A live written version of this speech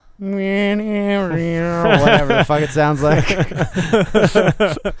whatever the fuck it sounds like.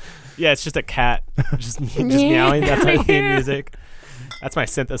 Yeah, it's just a cat just meowing. That's my theme music. That's my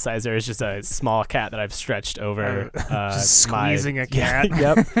synthesizer. It's just a small cat that I've stretched over. Just squeezing a cat.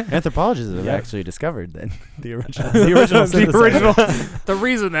 Yep. Anthropologists have actually discovered then the original. The original synthesizer. The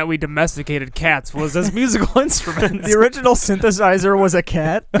reason that we domesticated cats was as musical instruments. The original synthesizer was a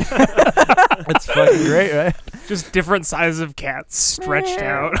cat. That's fucking great, right? Just different sizes of cats stretched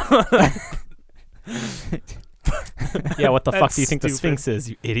out. Yeah, what the fuck That's do you think the stupid. Sphinx is,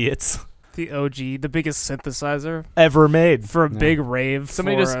 you idiots? The OG, the biggest synthesizer Ever made. for a big rave.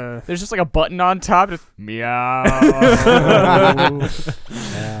 Somebody for just- a- There's just like a button on top. Just meow.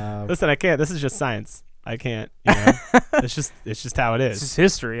 Listen, I can't. This is just science. I can't. You know? it's just how it it's is. just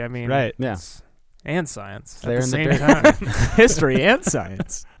history. I mean, Right. Yeah. and science There at in the the same dirt. time. History and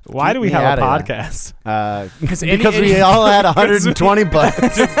science. Why do we me have a outta here. podcast? Because we all had 120 bucks.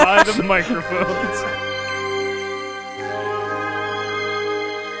 To buy the microphones.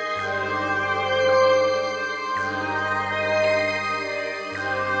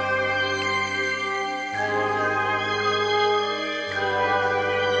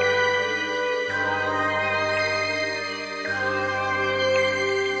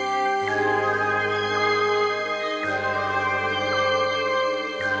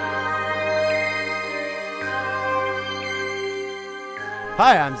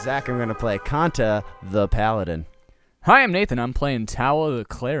 Hi, I'm Zach. I'm going to play Kanta the Paladin. Hi, I'm Nathan. I'm playing Tawa the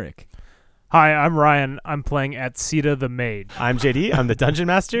Cleric. Hi, I'm Ryan. I'm playing Atsita the Mage. I'm JD. I'm the Dungeon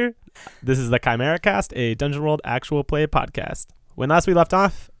Master. This is the Chimera Cast, a Dungeon World actual play podcast. When last we left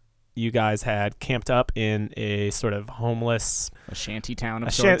off, you guys had camped up in a sort of homeless, A shanty town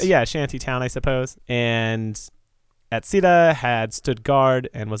of sorts. shanty town, I suppose. And Atsita had stood guard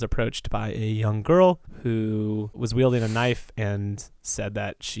and was approached by a young girl who was wielding a knife and said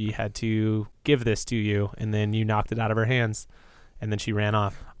that she had to give this to you, and then you knocked it out of her hands, and then she ran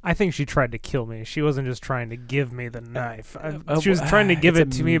off. I think she tried to kill me. She wasn't just trying to give me the knife. uh, She was trying to give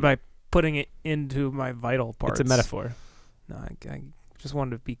it's it a to me m- by putting it into my vital parts. It's a metaphor. No, I just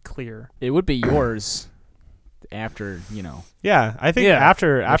wanted to be clear. It would be yours after, Yeah, I think Yeah.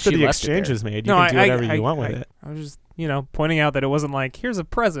 after she the left it exchange there. is made, you No, can do whatever you want with it. I was just, pointing out that it wasn't like, here's a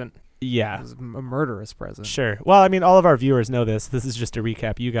present. It Yeah, was a murderous present. sure. Well, I mean, all of our viewers know this. This is just to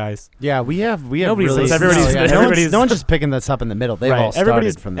recap you guys. Yeah, we have Nobody's really... listening. Everybody's- no one's just picking this up in the middle. They've all started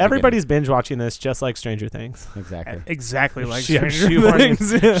everybody's from the everybody's binge watching this just like Stranger Things. beginning. Exactly. Exactly like Yeah, Stranger Things.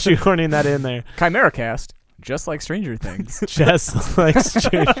 shoehorning that in there. Chimera Cast, just like Stranger Things. Just like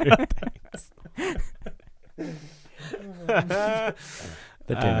Stranger Things.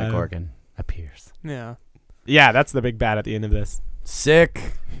 The Demogorgon appears. Yeah. Yeah, that's the big bad at the end of this.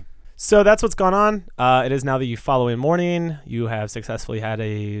 Sick. So that's what's gone on. It is now the following morning. You have successfully had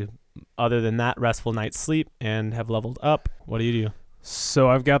other than that, restful night's sleep and have leveled up. What do you do? So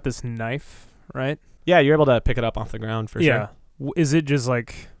I've got this knife, right? Yeah, you're able to pick it up off the ground for yeah. sure. Is it just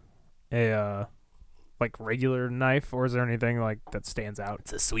like a regular knife, or is there anything like that stands out?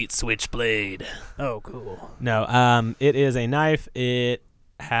 It's a sweet switchblade. Oh, cool. No, it is a knife. It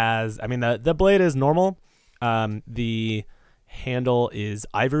has, I mean, the blade is normal. The handle is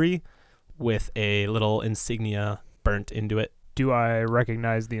ivory with a little insignia burnt into it. Do I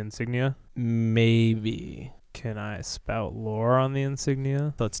recognize the insignia? Maybe. Can I spout lore on the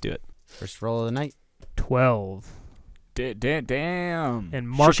insignia? Let's do it. First roll of the night. 12. Damn. In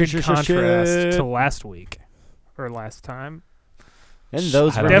marked contrast shit. to last week. Or last time. And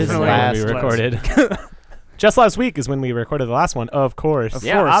those I were don't his Definitely remember last... when we recorded. Just last week is when we recorded the last one, of course. Of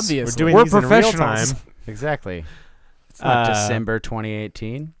Yeah, course. obviously. We're doing We're these in real professionals. time. Exactly. It's not Uh, December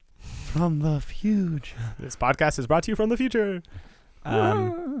 2018. From the future. This podcast is brought to you from the future.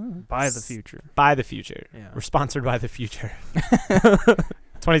 By the future. By the future. Yeah. We're sponsored by the future.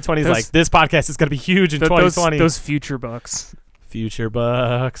 2020 is like, this podcast is going to be huge in 2020. Those future bucks. Future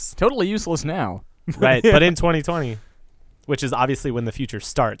bucks. Totally useless now. Right, but in 2020, which is obviously when the future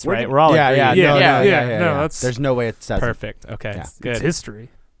starts, We're right? gonna- We're all yeah, agreed. yeah, Yeah, no, yeah, no, yeah, yeah, no, yeah. that's- There's no way it says Perfect. Okay, Yeah. It's good. history.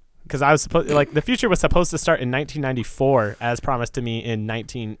 Because I was supposed, like, the future was supposed to start in 1994, as promised to me in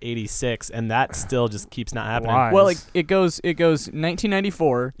 1986, and that still just keeps not happening. Why? Well, it goes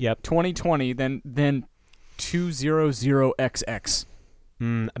 1994, Yep. 2020, then 200XX.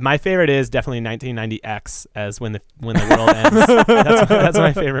 My favorite is definitely 1990X, as when the world ends. That's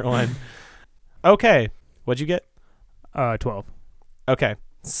my favorite one. Okay, what'd you get? 12. Okay,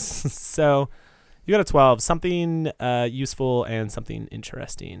 so you got a 12. Something useful and something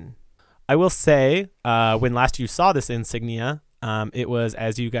interesting. I will say, when last you saw this insignia, it was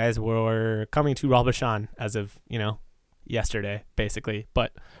as you guys were coming to Ralbashan as of, yesterday, basically.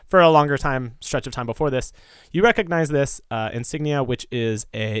 But for a longer stretch of time before this, you recognize this insignia, which is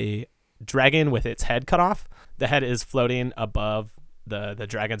a dragon with its head cut off. The head is floating above the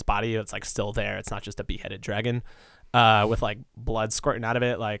dragon's body. It's like still there. It's not just a beheaded dragon with like blood squirting out of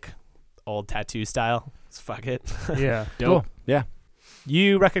it, like old tattoo style. Fuck it. Yeah. Dope. Yeah.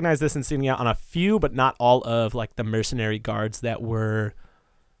 You recognize this insignia on a few, but not all of like the mercenary guards that were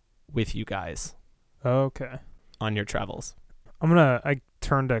with you guys Okay. on your travels. I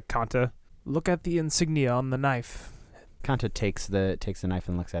turn to Kanta. Look at the insignia on the knife. Kanta takes the knife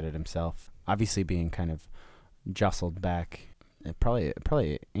and looks at it himself, obviously being kind of jostled back,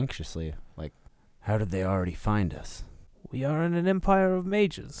 probably anxiously, like, how did they already find us? We are in an empire of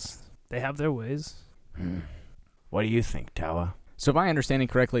mages. They have their ways. What do you think, Tawa? So if I understanding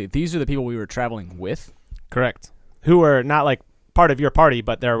correctly, these are the people we were traveling with. Correct. Who were not like part of your party,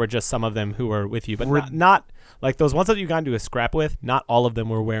 but there were just some of them who were with you. But not like those ones that you got into a scrap with, not all of them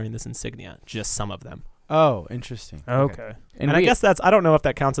were wearing this insignia, just some of them. Oh, interesting. Okay. And I guess I don't know if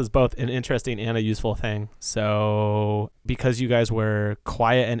that counts as both an interesting and a useful thing. So because you guys were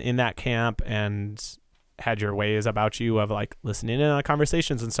quiet and in that camp and had your ways about you of like listening in on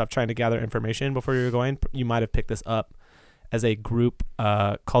conversations and stuff, trying to gather information before you were going, you might have picked this up as a group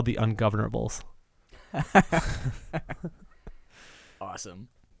called the Ungovernables. Awesome.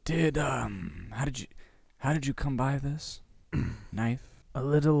 How did you come by this knife? A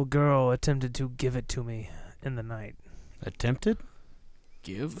little girl attempted to give it to me in the night. Attempted?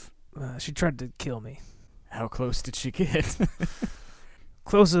 Give? She tried to kill me. How close did she get?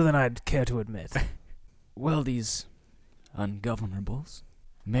 Closer than I'd care to admit. Well, these ungovernables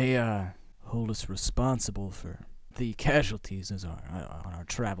may hold us responsible for the casualties as on our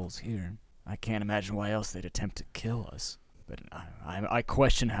travels here. I can't imagine why else they'd attempt to kill us. But I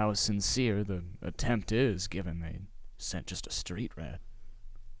question how sincere the attempt is, given they sent just a street rat.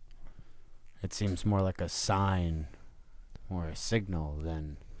 It seems more like a sign or a signal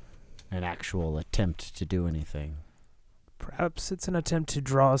than an actual attempt to do anything. Perhaps it's an attempt to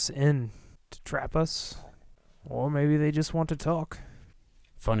draw us in, to trap us. Or maybe they just want to talk.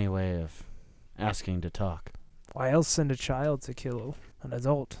 Funny way of asking to talk. Why else send a child to kill an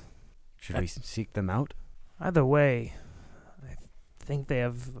adult? Should we seek them out? Either way, I think they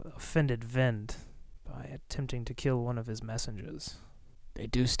have offended Vend by attempting to kill one of his messengers. They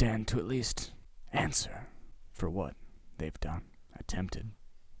do stand to at least answer for what they've attempted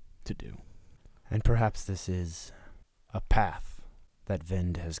to do. And perhaps this is a path that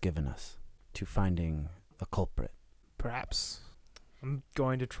Vind has given us to finding the culprit. Perhaps. I'm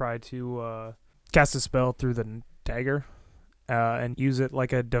going to try to cast a spell through the dagger and use it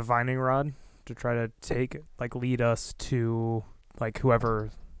like a divining rod to try to lead us to whoever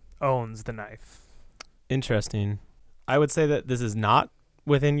owns the knife. Interesting. I would say that this is not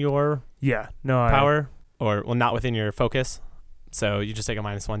within your power, or not within your focus. So you just take a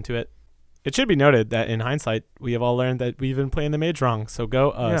 -1 to it. It should be noted that in hindsight, we have all learned that we've been playing the mage wrong. So go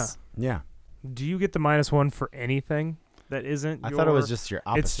us. Yeah. Do you get the -1 for anything that isn't I thought it was just your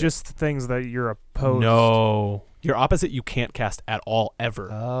opposite. It's just things that you're opposed. No. Your opposite you can't cast at all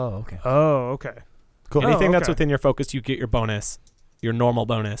ever. Oh, okay. Oh, okay. Cool. Anything that's okay. within your focus, you get your bonus, your normal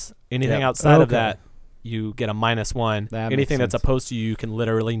bonus. Anything outside of that, you get a -1. That makes Anything that's sense. opposed to you can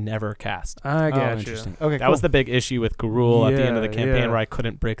literally never cast. I Oh, got you. interesting. Okay, That was the big issue with Garul at the end of the Yeah, campaign, yeah. where I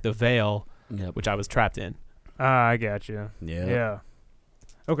couldn't break the veil, Yep. which I was trapped in. I got you. Yeah. Yeah.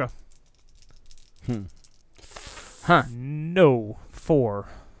 Okay. Huh. No. 4.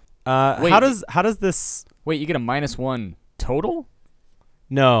 Wait. How does this? Wait, you get a -1 total?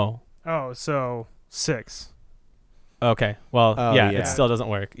 No. Oh, so 6. Okay. Well, Oh, yeah, yeah. it still doesn't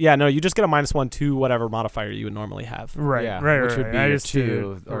work. Yeah, no, you just get a -1 to whatever modifier you would normally have. Right. Yeah, Right. which right, would be I your just did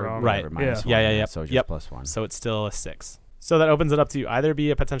 2 it or wrong. Right. whatever, -1. Yeah. So just Yep. +1. So it's still a 6. So that opens it up to either be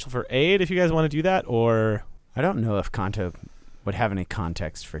a potential for aid if you guys want to do that, or I don't know if Kanto would have any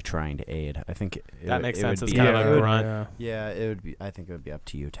context for trying to aid. I think That makes sense. Would It's be, kind of a Yeah. grunt. Yeah. Yeah, it would be. I think it would be up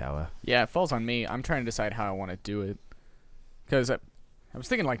to you, Tawa. Yeah, it falls on me. I'm trying to decide how I want to do it. Because I was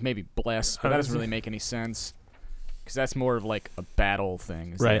thinking maybe bless, but that doesn't really make any sense. Because that's more of like a battle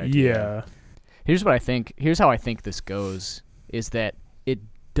thing. is the Right. idea. Yeah. Here's what I think. Here's how I think this goes. Is that it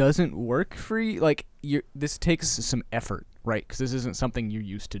doesn't work for you. This takes some effort, right? Because this isn't something you're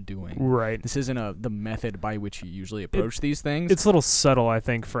used to doing. Right. This isn't the method by which you usually approach these things. It's a little subtle, I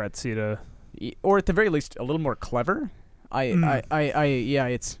think, for Etsita. Or at the very least, a little more clever. Yeah,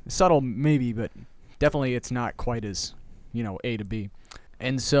 it's subtle maybe, but definitely it's not quite as, A to B.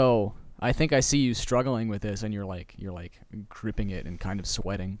 And so I think I see you struggling with this, and you're like gripping it and kind of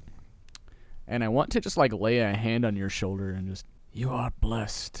sweating. and I want to just like lay a hand on your shoulder and just, you are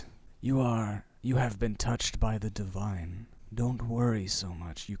blessed. You have been touched by the divine. Don't worry so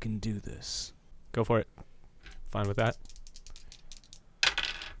much. You can do this. Go for it. Fine with that.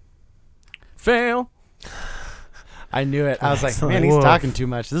 Fail. I knew it. I was like, Excellent. man, he's Woof. talking too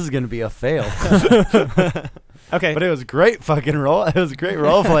much. This is gonna be a fail. Okay. But it was great fucking roll. It was a great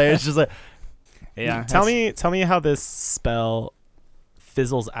role play. It's just like, Yeah. Tell me how this spell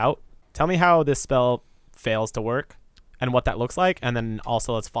fizzles out. Tell me how this spell fails to work and what that looks like, and then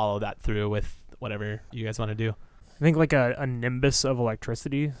also let's follow that through with whatever you guys want to do. I think like a nimbus of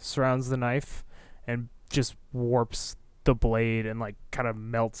electricity surrounds the knife and just warps the blade and like kind of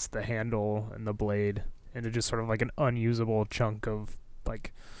melts the handle and the blade into just sort of like an unusable chunk of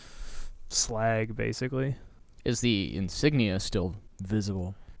like slag, basically. Is the insignia still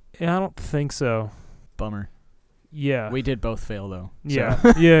visible? Yeah, I don't think so. Bummer. Yeah. We did both fail though. Yeah.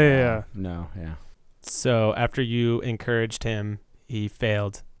 So. yeah. no, yeah. So after you encouraged him, he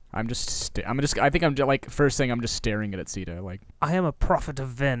failed. I think I'm just, like, first thing I'm just staring at Sita, like, I am a prophet of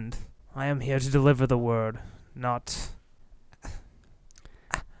Vend. I am here to deliver the word, not.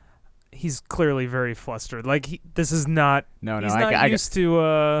 He's clearly very flustered. Like this is not. no, He's I not used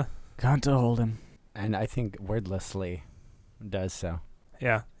to. can't hold him. And I think wordlessly does so.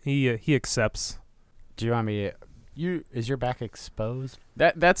 Yeah. He accepts. Do you want me to, is your back exposed?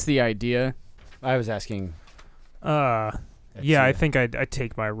 That's the idea. I was asking. Yeah, I think I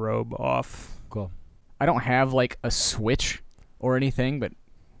take my robe off. Cool. I don't have like a switch or anything, but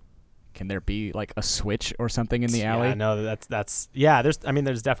can there be like a switch or something in the alley? Yeah, no, that's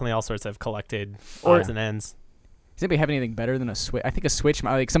there's definitely all sorts of collected Or- odds and ends. Does anybody have anything better than a switch? I think a switch,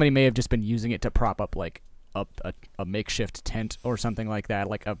 like somebody may have just been using it to prop up like a makeshift tent or something like that,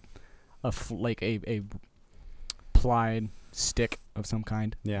 like a plied stick of some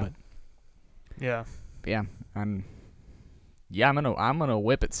kind. Yeah. But Yeah. yeah, I'm gonna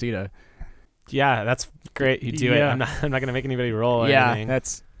whip at Sita. Yeah, that's great. You do it. Yeah. I'm not gonna make anybody roll or Yeah, anything.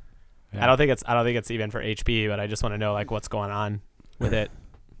 that's I don't think it's even for HP, but I just want to know like what's going on with it.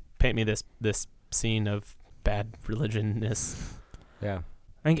 Paint me this scene of bad religionness. Yeah.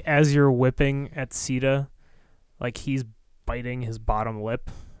 I think as you're whipping at Sita, like he's biting his bottom lip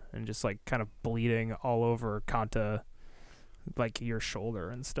and just like kind of bleeding all over Kanta, like your shoulder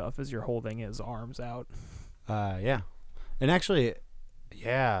and stuff as you're holding his arms out. Yeah. And actually,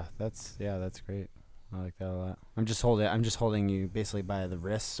 that's great. I like that a lot. I'm just holding you basically by the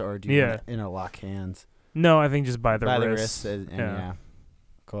wrists, or do you want to interlock hands? No, I think just by the wrists wrists. and yeah.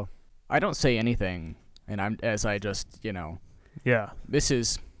 Cool. I don't say anything, and this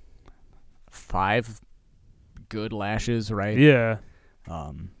is 5 good lashes, right? Yeah.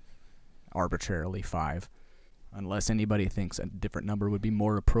 Arbitrarily 5, unless anybody thinks a different number would be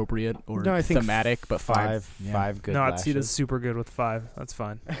more appropriate or No, I think thematic. But 5, five good No, lashes. Sita's super good with 5. That's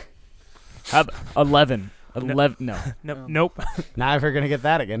fine. 11. 11. No. Nope. Not ever gonna get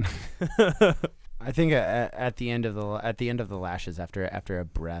that again. I think at the end of the lashes, after a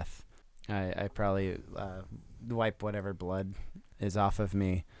breath, I probably wipe whatever blood is off of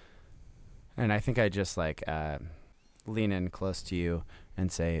me, and I think I just like lean in close to you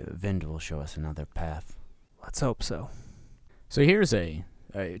and say, "Vind will show us another path." Let's hope so. So here's to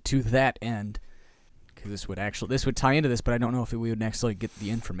that end, because this would tie into this, but I don't know if we would actually get the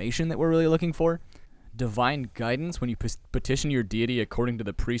information that we're really looking for. Divine guidance, when you petition your deity according to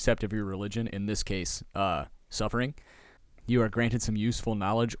the precept of your religion, in this case, suffering, you are granted some useful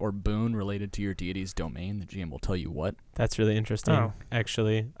knowledge or boon related to your deity's domain. The GM will tell you what. That's really interesting. Oh.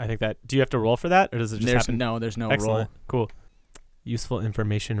 Actually, I think that. Do you have to roll for that, or does it just happen? There's no Excellent. roll. Cool. Useful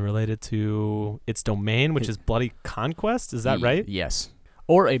information related to its domain, which is bloody conquest. Is that right? Yes.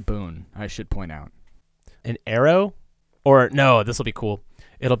 Or a boon, I should point out. An arrow, or no? This will be cool.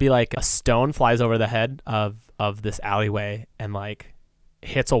 It'll be like a stone flies over the head of this alleyway and like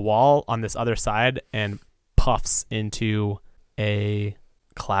hits a wall on this other side and puffs into a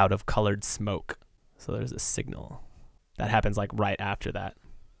cloud of colored smoke. So there's a signal that happens like right after that,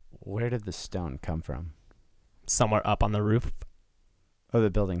 Where did the stone come from? somewhere up on the roof. Oh, the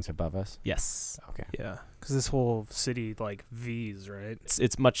building's above us. Yes. Okay. Yeah, because this whole city like V's, right?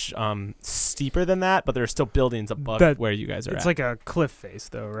 It's much steeper than that, but there are still buildings above That- where you guys are It's at. like a cliff face,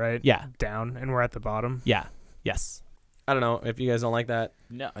 though, right? Yeah. Down, and we're at the bottom. Yeah. Yes. I don't know if you guys don't like that.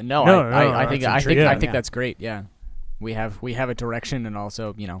 No, No, I no, think that's I think intriguing. Yeah. that's great. Yeah, we have a direction and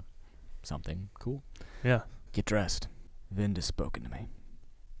also something cool. Yeah. Get dressed. Vind has spoken to me.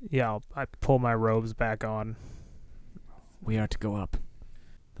 Yeah, I pull my robes back on. We are to go up.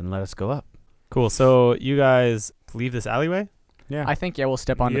 Then let us go up. Cool. So you guys leave this alleyway? Yeah. I think we'll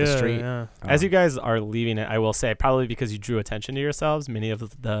step onto the street. Yeah. As you guys are leaving it, I will say, probably because you drew attention to yourselves, many of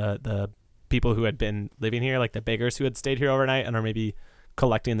the people who had been living here, like the beggars who had stayed here overnight and are maybe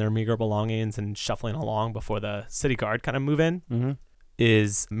collecting their meager belongings and shuffling along before the city guard kind of move in, Mm-hmm.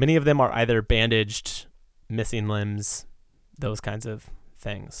 is many of them are either bandaged, missing limbs, those kinds of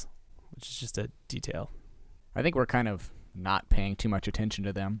things, which is just a detail. I think we're kind of not paying too much attention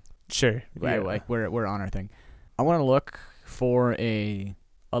to them. Sure. Like we're on our thing. I want to look for a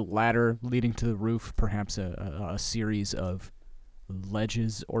ladder leading to the roof, perhaps a series of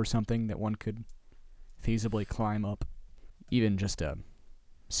ledges or something that one could feasibly climb up, even just a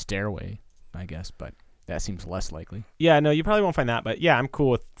stairway, I guess, but that seems less likely. Yeah, no, you probably won't find that, but yeah, I'm cool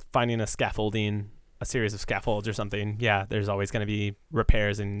with finding a series of scaffolds or something. Yeah, there's always going to be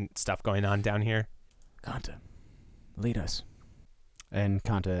repairs and stuff going on down here. Kanta, lead us. And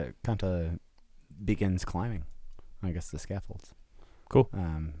Kanta begins climbing, I guess, the scaffolds. Cool.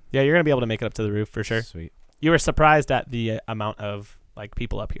 Um, Yeah, you're going to be able to make it up to the roof for sure. Sweet. You were surprised at the amount of like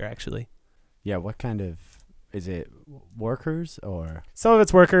people up here, actually. Yeah, what kind of... Is it workers or... Some of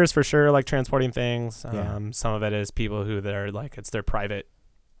it's workers for sure, like transporting things. Yeah. Some of it is people who they're like, it's their private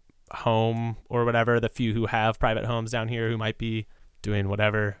home or whatever. The few who have private homes down here who might be doing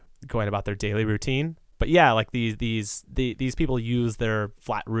whatever, going about their daily routine. But yeah, like these people use their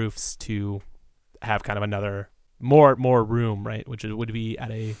flat roofs to have kind of another more room, right? Which would be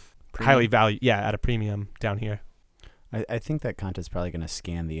at a highly valued, at a premium down here. I think that Kanta's probably going to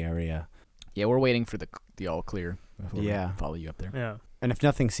scan the area. Yeah, we're waiting for the all clear before we Yeah. follow you up there. Yeah. And if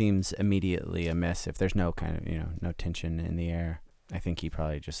nothing seems immediately amiss, if there's no kind of, no tension in the air, I think he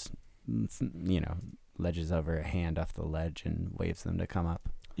probably just, ledges over a hand off the ledge and waves them to come up.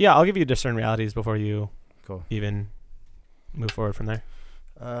 Yeah, I'll give you discern realities before you Cool. even move forward from there.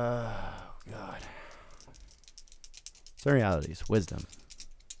 God. So realities, wisdom.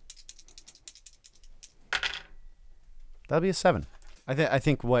 That'll be a 7. I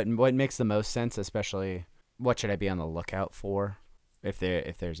think what makes the most sense, especially what should I be on the lookout for, if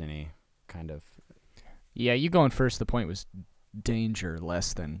there's any kind of... Yeah, you going first. The point was danger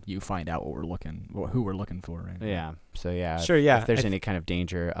less than you find out who we're looking for. Right? Yeah. So yeah. Sure, yeah. If there's any kind of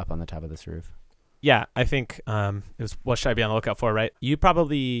danger up on the top of this roof. Yeah, I think it was what should I be on the lookout for, right? You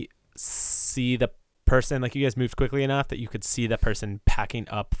probably see the person, like you guys moved quickly enough that you could see the person packing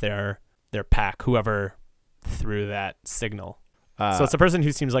up their pack, whoever threw that signal. So it's a person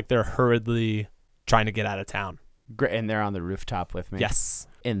who seems like they're hurriedly trying to get out of town. Great, and they're on the rooftop with me. Yes.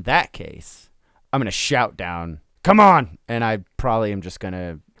 In that case, I'm going to shout down, "Come on!" And I probably am just going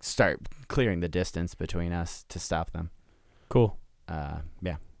to start clearing the distance between us to stop them. Cool.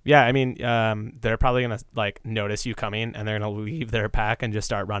 Yeah. Yeah, I mean, they're probably going to like notice you coming and they're going to leave their pack and just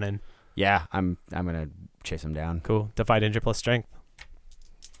start running. Yeah, I'm going to chase them down. Cool. Defy danger plus strength.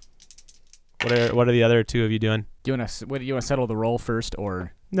 What are the other two of you doing? Do you want to settle the roll first,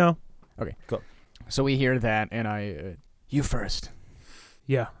 or No. so we hear that, and I you first.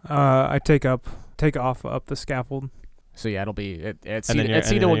 Yeah. I take off up the scaffold. So yeah, it'll be And then Cedar you're- and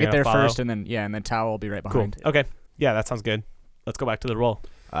then will you're get there gonna follow? first, and then Tao will be right Cool. behind. Okay. Yeah, that sounds good. Let's go back to the roll.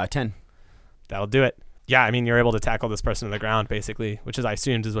 10. That'll do it. Yeah, I mean, you're able to tackle this person to the ground, basically, which is, I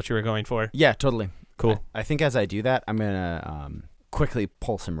assumed, is what you were going for. Yeah, totally. Cool. I think as I do that, I'm going to quickly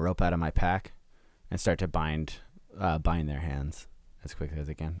pull some rope out of my pack and start to bind their hands as quickly as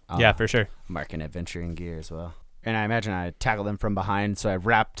I can. Yeah, for sure. Mark an adventuring gear as well. And I imagine I tackle them from behind, so I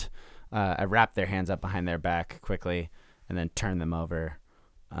wrapped their hands up behind their back quickly and then turn them over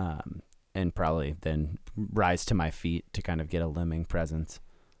and probably then rise to my feet to kind of get a limbing presence.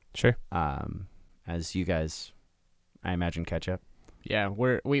 Sure. As you guys, I imagine, catch up. Yeah,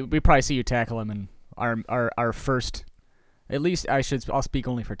 we probably see you tackle him, and our first, at least I'll speak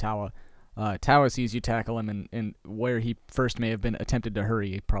only for Tawa. Tawa sees you tackle him, and where he first may have been attempted to hurry,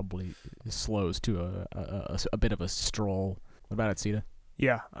 he probably slows to a bit of a stroll. What about it, Sita?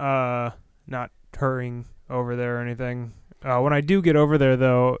 Yeah. Not hurrying over there or anything. When I do get over there,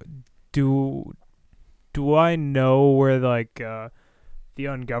 though, do I know where like the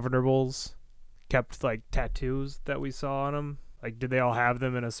ungovernables kept like tattoos that we saw on them? Like, did they all have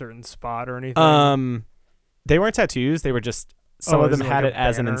them in a certain spot or anything? They weren't tattoos. They were just some of is them it had like it a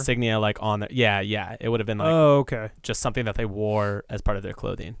as an banner? insignia, like on their. Yeah. It would have been like Oh, okay. just something that they wore as part of their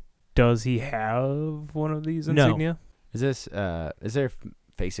clothing. Does he have one of these No. insignia? Is their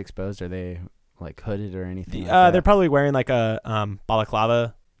face exposed? Are they like hooded or anything? They're probably wearing like a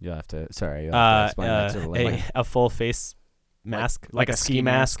balaclava, You'll have to explain that to the layman. a full face mask, like a ski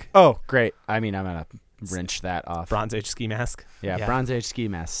mask, Oh, great. I mean, I'm going to wrench that off. Bronze Age ski mask. Yeah, Bronze Age ski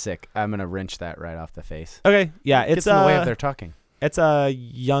mask, sick. I'm going to wrench that right off the face. Okay, yeah, Gets it's in the way of their talking. It's a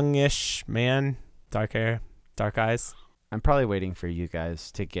youngish man, dark hair, dark eyes. I'm probably waiting for you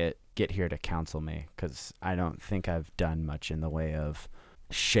guys to get here to counsel me, because I don't think I've done much in the way of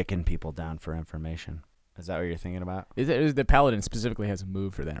shaking people down for information. Is that what you're thinking about? The paladin specifically has a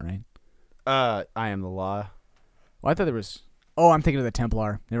move for that, right? I am the law. Well, I thought there was. Oh, I'm thinking of the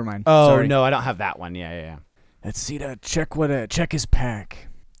Templar. Never mind. Oh, Sorry. no, I don't have that one. Yeah. Let's see to check his pack.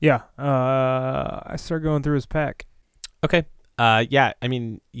 Yeah. I start going through his pack. Okay. Yeah, I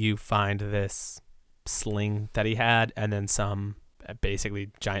mean, you find this sling that he had, and then some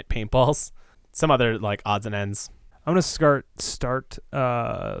basically giant paintballs, some other like odds and ends. I'm gonna start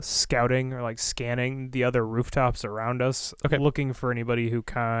scouting or like scanning the other rooftops around us, Okay. looking for anybody who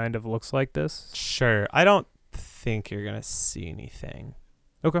kind of looks like this. Sure. I don't think you're gonna see anything.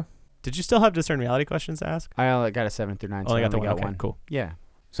 Okay. Did you still have discern reality questions to ask? I only got a 7 through 9. So Only I got the only one. got Okay, cool. Yeah.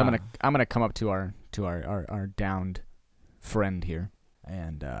 So I'm gonna come up to our downed friend here,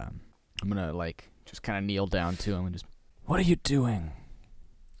 and I'm gonna like just kind of kneel down to him and just, what are you doing,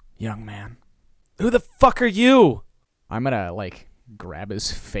 young man? Who the fuck are you? I'm gonna like grab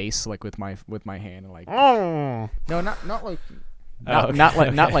his face like with my hand and like Oh. no, not like Oh, not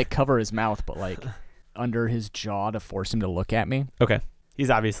okay, not okay. like cover his mouth, but like under his jaw to force him to look at me. Okay. He's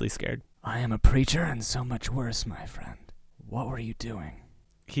obviously scared. I am a preacher and so much worse, my friend. What were you doing?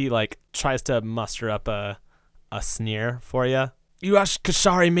 He like tries to muster up a sneer for you. You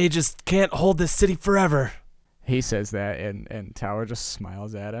Ashkashari mages can't hold this city forever. He says that, and Tower just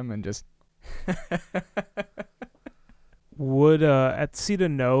smiles at him and just. Would Atsita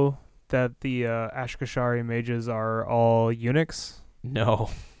know that the Ashkashari mages are all eunuchs? No,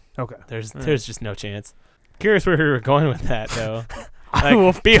 Okay. there's Alright. there's just no chance. Curious where we were going with that though. I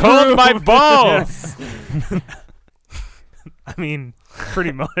will Behold my balls. I mean,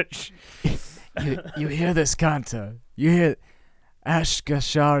 pretty much. You hear this, Kanta? You hear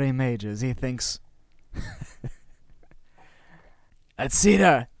Ashkashari mages? He thinks.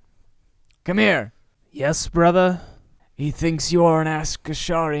 Atsita, come here. Yes, brother. He thinks you're an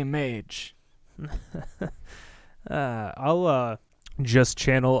Ashkashari mage. I'll just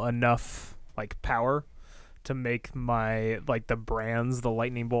channel enough like power to make my like the brands, the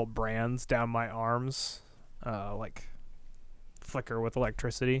lightning bolt brands down my arms, like flicker with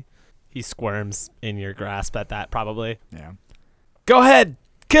electricity. He squirms in your grasp at that probably. Yeah. Go ahead,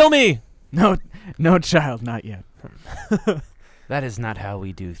 kill me. No, child, not yet. That is not how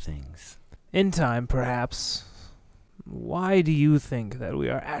we do things. In time, perhaps. Why do you think that we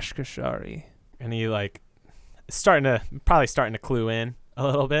are Ashkashari? And he like starting to clue in a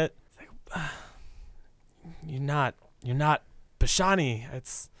little bit. It's like, you're not Bashani.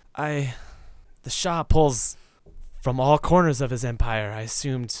 The Shah pulls from all corners of his empire. I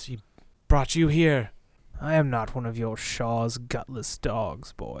assumed he brought you here. I am not one of your Shaw's gutless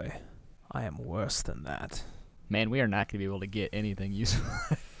dogs, boy. I am worse than that. Man, we are not going to be able to get anything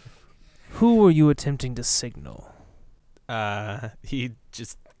useful. Who were you attempting to signal? He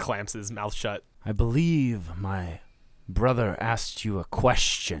just clamps his mouth shut. I believe my brother asked you a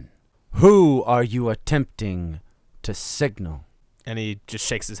question. Who are you attempting to signal? And he just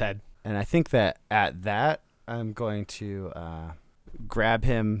shakes his head. And I think that at that, I'm going to grab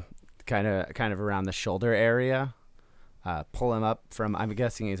him kind of around the shoulder area, pull him up from, I'm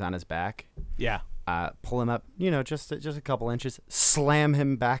guessing he's on his back. Yeah. Pull him up, just a couple inches, slam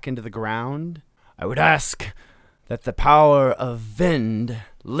him back into the ground. I would ask that the power of Vind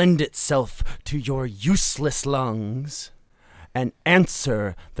lend itself to your useless lungs and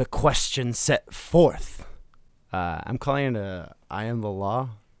answer the question set forth. I'm calling it I am the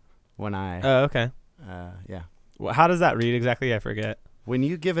law when I, Oh, okay. yeah. Well, how does that read exactly? I forget. When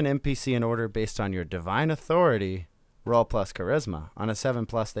you give an NPC an order based on your divine authority, roll plus charisma. On a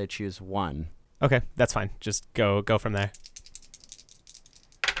 7+, they choose 1. Okay, that's fine. Just go from there.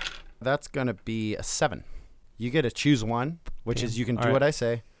 That's going to be a 7. You get to choose 1, which Damn. is you can do All right. what I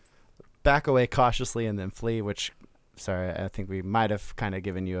say, back away cautiously, and then flee, which, sorry, I think we might have kind of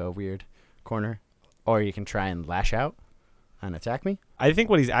given you a weird corner. Or you can try and lash out and attack me. I think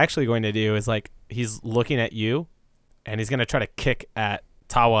what he's actually going to do is like he's looking at you and he's going to try to kick at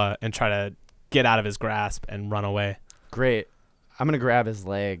Tawa and try to get out of his grasp and run away. Great. I'm going to grab his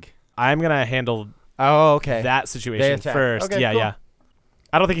leg. I'm going to handle Oh, okay. that They situation attack. first. Okay, yeah, cool. yeah.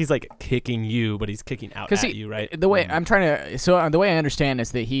 I don't think he's like kicking you, but he's kicking out at Because you, right? the way I'm trying to, the way I understand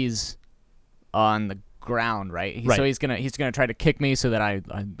is that he's on the ground, right? Right. So he's gonna try to kick me so that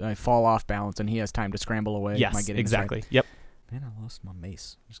I fall off balance and he has time to scramble away. Am I Yes, getting this right? exactly. Yep. Man, I lost my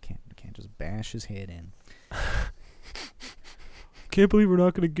mace. I can't just bash his head in. can't believe we're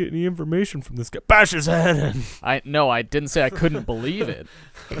not going to get any information from this guy. Bash his head in. I didn't say I couldn't believe it.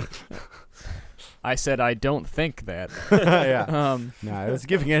 I said I don't think that. Yeah. No, I was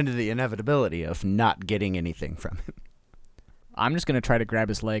giving in to the inevitability of not getting anything from him. I'm just gonna try to grab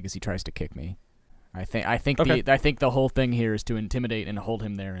his leg as he tries to kick me. I think Okay. I think the whole thing here is to intimidate and hold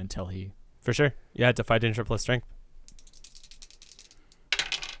him there until he. For sure. Yeah, defy danger plus strength.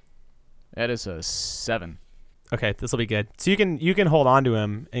 That is a 7. Okay, this will be good. So you can hold on to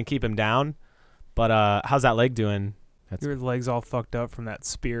him and keep him down, but how's that leg doing? Your leg's all fucked up from that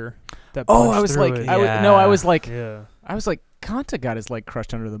spear. That Oh, punched I was through like, it. I was like, Yeah. Kanta got his leg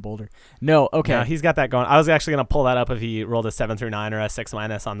crushed under the boulder. No, okay. No, he's got that going. I was actually going to pull that up if he rolled a 7 through 9 or a 6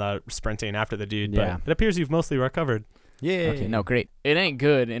 minus on the sprinting after the dude, Yeah. but it appears you've mostly recovered. Yeah. Okay, no, great. It ain't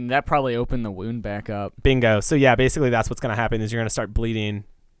good, and that probably opened the wound back up. Bingo. So yeah, basically that's what's going to happen is you're going to start bleeding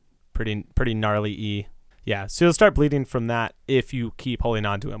pretty gnarly. Yeah, so you'll start bleeding from that if you keep holding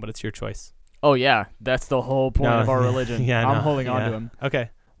on to him, but it's your choice. Oh yeah, that's the whole point No, of our religion. yeah, I'm no, holding on yeah. to him. Okay.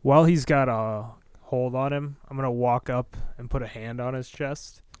 While he's got a hold on him, I'm gonna walk up and put a hand on his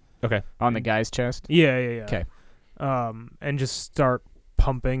chest. On the guy's chest. Yeah. 'Kay. And just start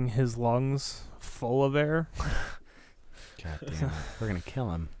pumping his lungs full of air. God damn it. We're going to kill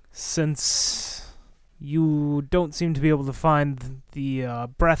him. Since you don't seem to be able to find the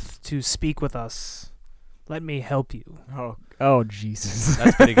breath to speak with us, let me help you. Oh Jesus.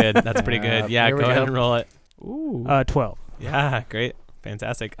 That's pretty good. That's pretty good. Yeah, Here go we ahead go. and roll it. Ooh. 12. Yeah, great.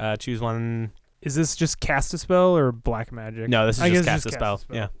 Fantastic. Choose one. Is this just cast a spell or black magic? No, this is I just guess cast a just spell. cast a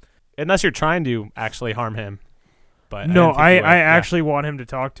spell. Yeah. Unless you're trying to actually harm him. But No, didn't think I you were. Yeah. actually want him to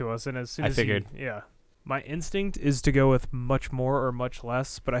talk to us, and as soon I as figured. yeah. My instinct is to go with much more or much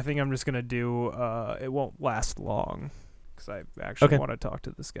less, but I think I'm just gonna do. It won't last long, because I actually Okay. want to talk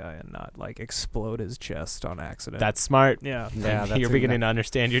to this guy and not like explode his chest on accident. That's smart. yeah. Yeah, that's You're beginning to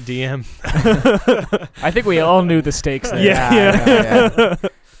understand your DM. I think we all knew the stakes there. Yeah.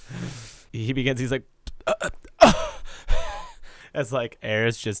 He begins, he's like, as like air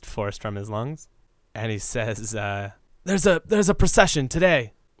is just forced from his lungs. And he says, there's a procession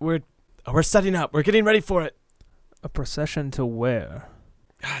today. We're setting up. We're getting ready for it. A procession to where?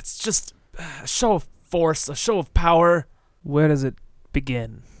 It's just a show of force, a show of power. Where does it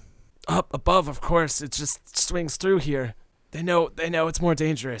begin? Up above, of course. It just swings through here. They know it's more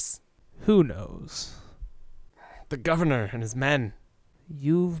dangerous. Who knows? The governor and his men.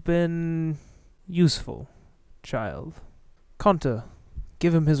 You've been useful, child. Kanta,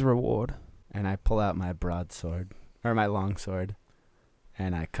 give him his reward. And I pull out my broadsword, or my longsword,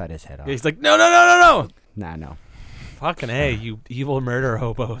 and I cut his head off. He's like, no. No. Fucking A, you evil murder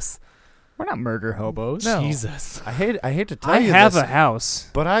hobos. We're not murder hobos. No. Jesus. I hate to tell I you have this, a house.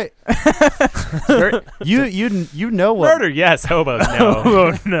 but you know what? Murder, yes. Hobos, no.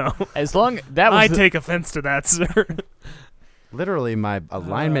 Oh no! As long that was I the- take offense to that, sir. Literally, my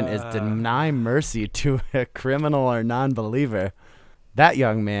alignment is deny mercy to a criminal or non-believer. That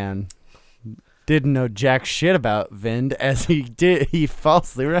young man didn't know jack shit about Vind, as he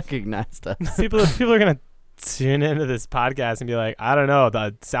falsely recognized us. People are gonna tune into this podcast and be like, I don't know,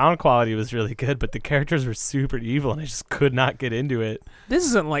 the sound quality was really good, but the characters were super evil, and I just could not get into it. This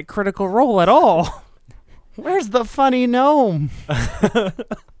isn't like Critical Role at all. Where's the funny gnome?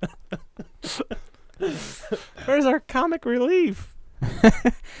 Where's our comic relief?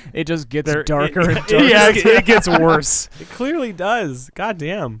 it just gets There- darker and darker. Yeah, it gets worse. It clearly does. God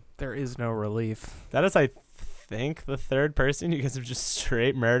damn. There is no relief. That is, I think, the third person you guys have just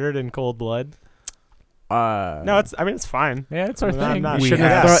straight murdered in cold blood. No, it's fine. yeah, it's our I'm thing. not- We should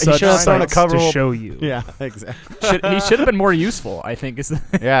have have thrown- he such should have thrown a sights cover- to show you. Yeah, exactly. He should have been more useful, I think.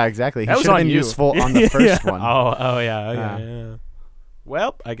 Yeah, exactly. He That was should have on been you. useful on the first one. Oh yeah.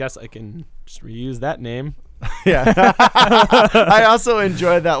 Well, I guess I can just reuse that name. Yeah. I also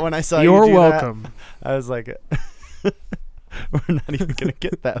enjoyed that when I saw You're you do welcome. that. I was like, we're not even gonna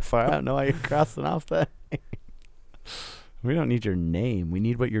get that far. I don't know why you're crossing off that. We don't need your name. We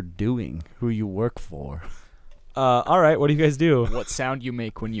need what you're doing, who you work for. All right, what do you guys do? What sound you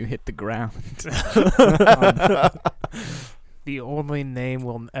make when you hit the ground. The only name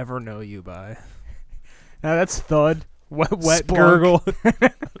we'll ever know you by. Now that's Thud. Wet Splunk. gurgle.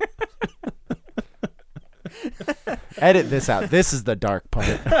 Edit this out. This is the dark part.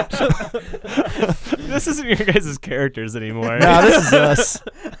 This isn't your guys' characters anymore. No, this is us.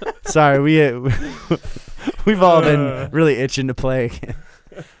 Sorry, we've all been really itching to play again.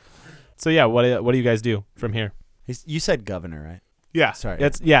 So yeah, what do you guys do from here? You said governor, right? Yeah, Sorry.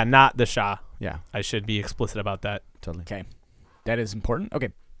 It's not the Shah. Yeah, I should be explicit about that. totally. Okay. That is important. Okay.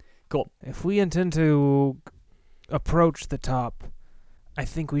 If we intend to approach the top, I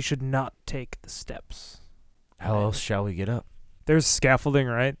think we should not take the steps. How else shall we get up? There's scaffolding,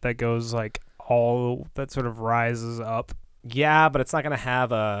 right? That goes like all that sort of rises up. Yeah, but it's not gonna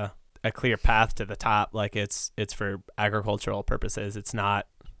have a clear path to the top. Like it's for agricultural purposes. It's not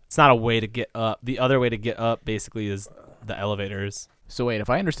a way to get up. The other way to get up basically is the elevators. So wait, if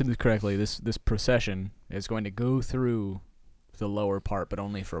I understood this correctly, this procession is going to go through the lower part, but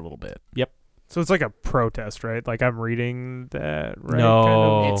only for a little bit. So it's like a protest, right? Like I'm reading that, right?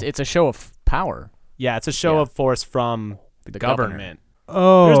 No. It's a show of power. Yeah, it's a show Yeah. of force from the governor. government.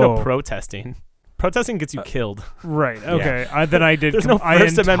 Oh, There's no protesting. Protesting gets you killed. right. Okay. Then I did. There's no I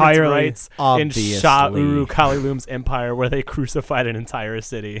First Amendment entirely- rights in Shah Uru Kaliloom's empire where they crucified an entire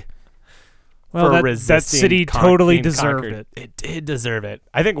city. Well, for that resisting city con- totally being deserved conquered. it. It did deserve it.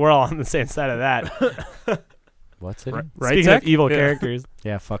 I think we're all on the same side of that. What's it? Right, Speaking Zach? of evil Yeah. characters.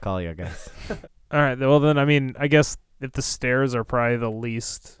 Yeah, fuck all you guys. All right. Well, then, I mean, I guess if the stairs are probably the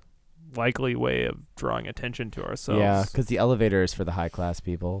least likely way of drawing attention to ourselves. Yeah, because the elevator is for the high class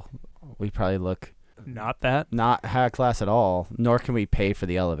people. We probably look Not that. not high class at all, nor can we pay for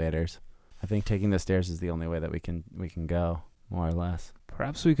the elevators. I think taking the stairs is the only way that we can go, more or less.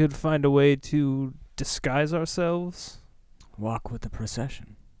 Perhaps we could find a way to disguise ourselves. Walk with the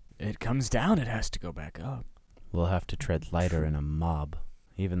procession. It comes down, it has to go back up. We'll have to tread lighter in a mob.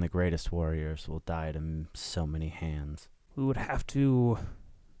 Even the greatest warriors will die at so many hands. We would have to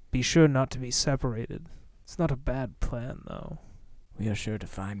be sure not to be separated. It's not a bad plan, though. We are sure to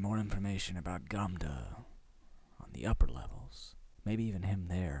find more information about Gamda on the upper levels. Maybe even him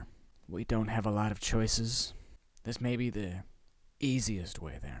there. We don't have a lot of choices. This may be the easiest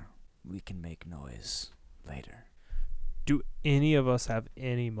way there. We can make noise later. Do any of us have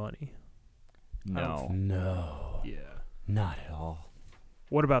any money? No. No, Yeah. not at all.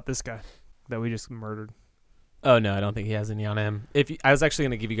 What about this guy that we just murdered? Oh no, I don't think he has any on him. I was actually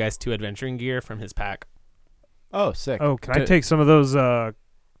going to give you guys 2 adventuring gear from his pack. Oh, sick. Oh, can I To- take some of those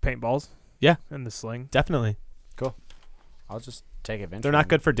paintballs? Yeah. And the sling? Definitely. I'll just take adventure. They're not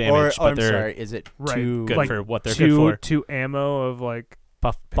good for damage, but I'm they're sorry. Is it Right. too good Like for what they're good for. Two ammo of like.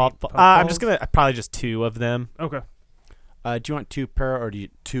 Puff. puff I'm just balls? going to probably just 2 of them. Okay. Do you want 2 per or do you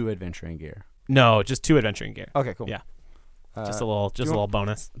 2 adventuring gear? No, just 2 adventuring gear. Okay, cool. Yeah. Uh, Just a little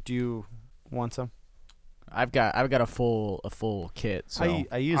bonus. Do you want some? I've got a full kit. So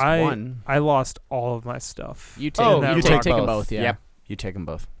I used I- one. I lost all of my stuff. you take Oh, you take them both. Yeah. Yep. You take them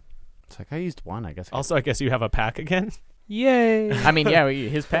both. It's like I used one. I guess. Also, I guess you have a pack again. Yay! I mean, yeah,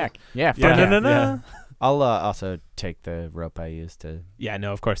 his pack. Yeah. Yeah. fuck yeah. Da-na-na-na. I'll also take the rope I used to Yeah,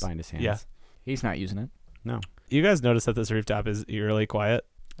 no, of course. bind his hands. Yeah. He's not using it. You guys notice that this rooftop is eerily quiet?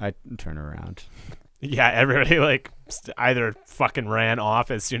 I turn around. Yeah, everybody either fucking ran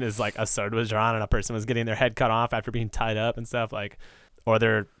off as soon as like a sword was drawn and a person was getting their head cut off after being tied up and stuff, like, or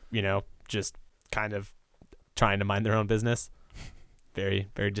they're just kind of trying to mind their own business, very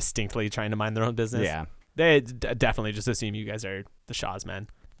very distinctly trying to mind their own business. Yeah. They definitely just assume you guys are the Shah's men.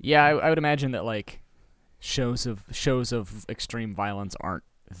 Yeah, I would imagine that like shows of extreme violence aren't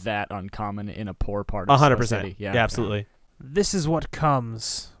that uncommon in a poor part of a 100%. city. Yeah, absolutely. This is what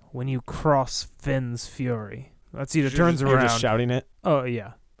comes when you cross Finn's fury. Let's see. It turns You're around. just shouting it. Oh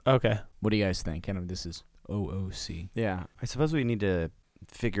yeah. Okay. What do you guys think? Kind of this is OOC. Yeah. I suppose we need to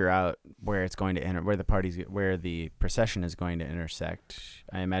figure out where it's going to enter, where the procession is going to intersect.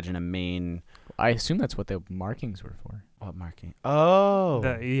 I imagine a main. I assume that's what the markings were for. What marking? Oh.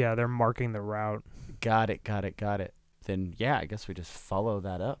 Yeah, they're marking the route. Got it. Then yeah, I guess we just follow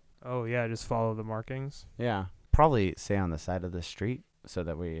that up. Oh yeah, just follow the markings. Yeah. Probably stay on the side of the street so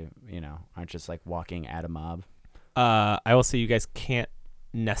that we, aren't just like walking at a mob. I will say you guys can't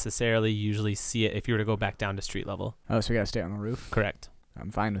necessarily usually see it if you were to go back down to street level. Oh, so we gotta stay on the roof. Correct. I'm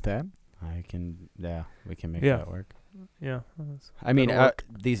fine with that. We can make Yeah. that work. Yeah. I mean, That'll work.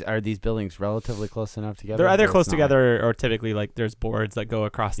 these buildings relatively close enough together? They're either where it's close not together or typically like there's boards that go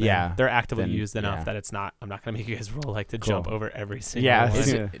across them. Yeah, They're actively then, used enough yeah. that it's not. I'm not gonna make you guys roll like to Cool. jump over every single Yeah, one.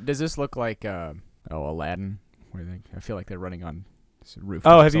 it's- Does this look like Aladdin? Where I feel like they're running on roof.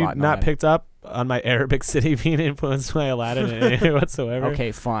 Oh, have you not picked up on my Arabic city being influenced by Aladdin in any way whatsoever?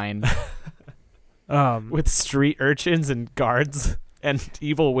 Okay, fine. With street urchins and guards and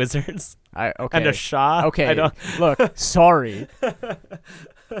evil wizards Okay. and a Shah. Okay. I don't. Look, sorry. I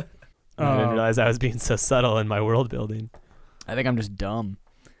didn't realize I was being so subtle in my world building. I think I'm just dumb.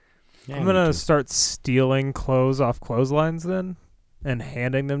 Yeah, I'm me gonna too. start stealing clothes off clotheslines then, and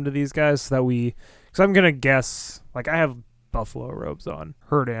handing them to these guys so that because I'm gonna guess like I have buffalo robes on,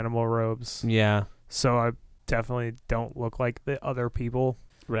 herd animal robes, Yeah. so I definitely don't look like the other people.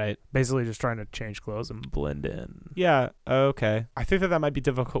 Right. Basically just trying to change clothes and blend in. Yeah. Okay. I think that might be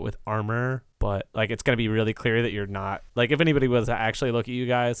difficult with armor, but like it's gonna be really clear that you're not like if anybody was to actually look at you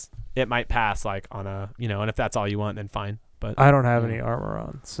guys, it might pass like on a and if that's all you want, then fine. But I don't have any armor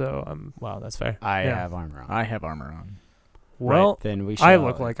on, so I'm wow, that's fair. I Yeah. have armor on. I have armor on. well. Then we shall. I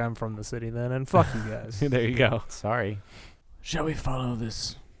look like I'm from the city then, and fuck you guys. There you go. Sorry. Shall we follow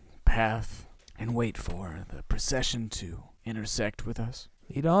this path and wait for the procession to intersect with us?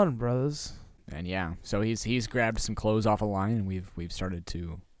 Lead on, brothers. And yeah, so he's grabbed some clothes off a line, and we've started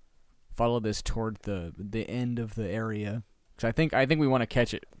to follow this toward the end of the area. Cause I think we want to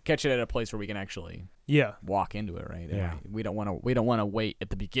catch it at a place where we can actually Yeah. walk into it, right? Yeah. We don't want to wait at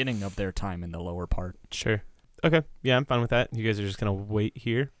the beginning of their time in the lower part. Sure. Okay. Yeah, I'm fine with that. You guys are just gonna wait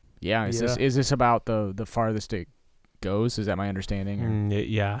here. Yeah. Is this about the farthest it goes? Is that my understanding? Or?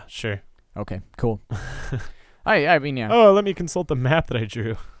 Yeah. Sure. Okay. Cool. I mean yeah. Oh, let me consult the map that I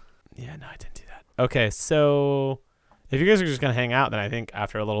drew. Yeah, no, I didn't do that. Okay, so if you guys are just gonna hang out, then I think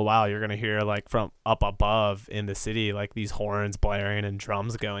after a little while you're gonna hear like from up above in the city, like these horns blaring and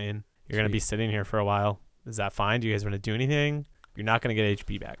drums going. You're gonna be Sweet. sitting here for a while. Is that fine? Do you guys want to do anything? You're not gonna get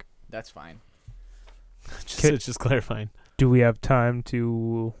HP back. That's fine. just clarifying. Do we have time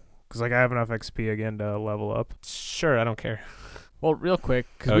to? Because like I have enough XP again to level up. Sure, I don't care. Well, real quick,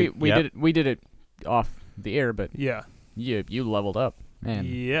 because Oh, we did it off the air, but Yeah. you leveled up, and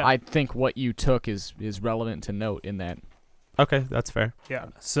Yeah. I think what you took is relevant to note in that. Okay, that's fair. Yeah.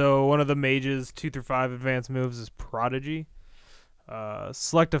 So one of the mage's 2 through 5 advanced moves is Prodigy.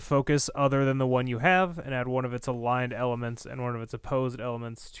 Select a focus other than the one you have, and add one of its aligned elements and one of its opposed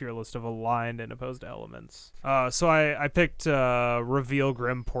elements to your list of aligned and opposed elements. So I picked Reveal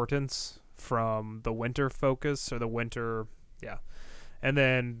Grim Portents from the Winter focus, or the Winter, yeah. And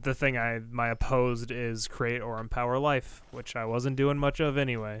then the thing my opposed is Create or Empower Life, which I wasn't doing much of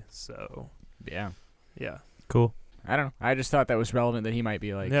anyway. So Yeah. yeah. Cool. I don't know. I just thought that was relevant that he might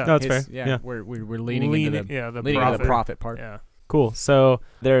be like. Yeah. No, it's his- fair. Yeah, Yeah. We're leaning into the the profit. profit part. Yeah. Cool. So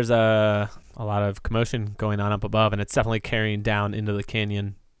there's a lot of commotion going on up above, and it's definitely carrying down into the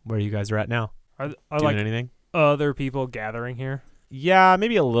canyon where you guys are at now. Are Doing like anything? other people gathering here? Yeah,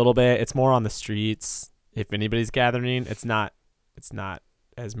 maybe a little bit. It's more on the streets. If anybody's gathering, it's not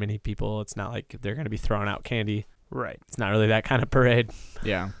as many people. It's not like they're going to be throwing out candy. Right. It's not really that kind of parade.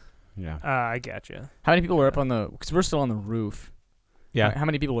 Yeah. Yeah. I gotcha. How many people are up on the? Because we're still on the roof. Yeah. How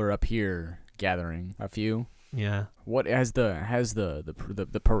many people are up here gathering? A few. Yeah. What has the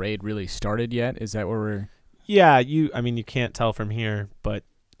parade really started yet? Is that where we're Yeah, you can't tell from here, but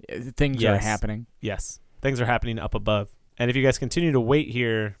things are Yes. happening? yes, things are happening up above. And if you guys continue to wait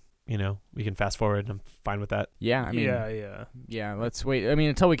here, we can fast forward. I'm fine with that. Yeah. I mean. yeah. Yeah. Let's wait. I mean,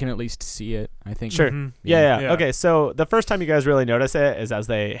 until we can at least see it. I think. Sure. Mhm. Yeah. Yeah. Okay, so the first time you guys really notice it is as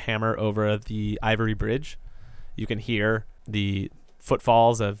they hammer over the Ivory Bridge. You can hear the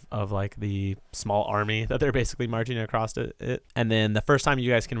footfalls of like the small army that they're basically marching across it. And then the first time you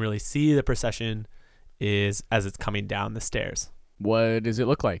guys can really see the procession is as it's coming down the stairs. What does it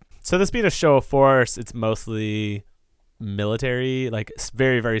look like? So this being a show of force, it's mostly military, like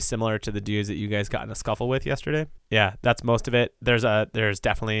very, very similar to the dudes that you guys got in a scuffle with yesterday. Yeah, that's most of it. There's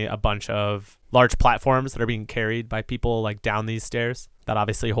definitely a bunch of large platforms that are being carried by people like down these stairs that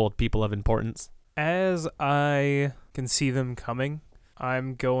obviously hold people of importance. As I can see them coming,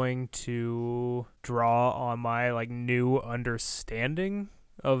 I'm going to draw on my like new understanding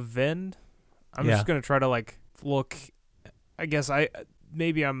of Vend. I'm Yeah. just gonna try to like look. I guess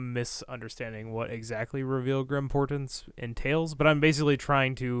maybe I'm misunderstanding what exactly Reveal Grim Portents entails, but I'm basically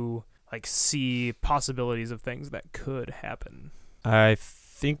trying to like see possibilities of things that could happen. I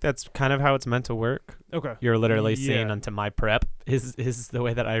think that's kind of how it's meant to work. Okay. You're literally seeing Yeah. onto my prep is the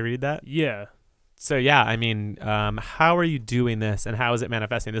way that I read that. Yeah. So yeah, I mean, how are you doing this and how is it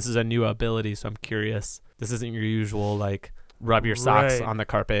manifesting? This is a new ability, so I'm curious. This isn't your usual like rub your socks Right. on the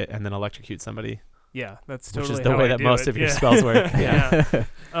carpet and then electrocute somebody, Yeah, that's which totally is the how way I that do most it. of your Yeah. spells work. Yeah.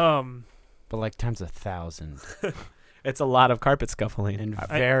 But like times 1,000 It's a lot of carpet scuffling. and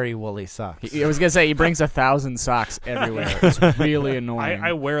very woolly socks. I was gonna say he brings 1,000 socks everywhere. It's really annoying.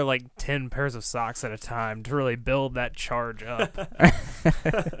 I wear like 10 pairs of socks at a time to really build that charge up.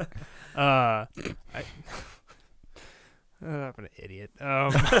 I'm an idiot.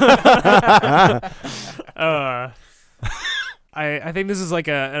 I think this is like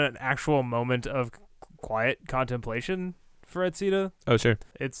an actual moment of quiet contemplation for Etsita. Oh sure.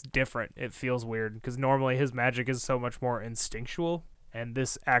 It's different. It feels weird because normally his magic is so much more instinctual, and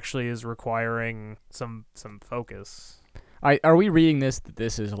this actually is requiring some focus. Are we reading this that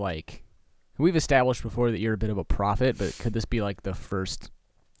this is like we've established before that you're a bit of a prophet, but could this be like the first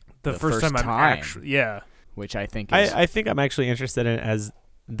the first time I'm actually, yeah. which I think is I think I'm actually interested in it as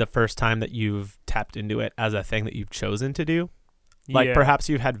the first time that you've tapped into it as a thing that you've chosen to do. Like Yeah. perhaps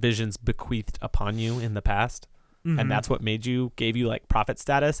you've had visions bequeathed upon you in the past, Mhm. and that's what gave you like prophet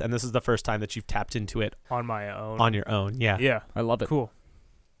status, and this is the first time that you've tapped into it on my own. on your own. Yeah. Yeah. I love it. Cool.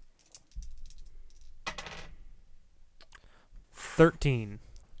 13.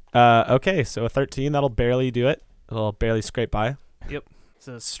 Okay, so a 13, that'll barely do it. It'll barely scrape by. It's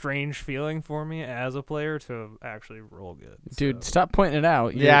a strange feeling for me as a player to actually roll good. Dude, so. stop pointing it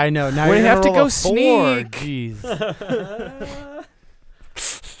out. Yeah, I know. Now We you're have gonna to roll go a 4. sneak. Jeez.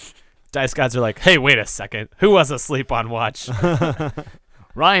 Dice gods are like, hey, wait a second. Who was asleep on watch?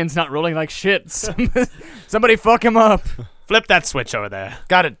 Ryan's not rolling like shit. Somebody fuck him up. Flip that switch over there.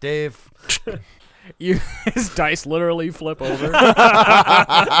 Got it, Dave. His dice literally flip over.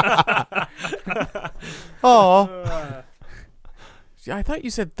 Oh. I thought you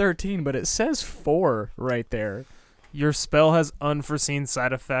said 13, but it says 4 right there. Your spell has unforeseen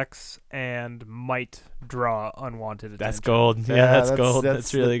side effects and might draw unwanted attention. That's gold. Yeah, Yeah, that's that's- gold. that's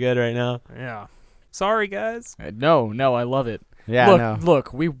That's really good right now. Yeah. Sorry, guys. No, I love it. Yeah,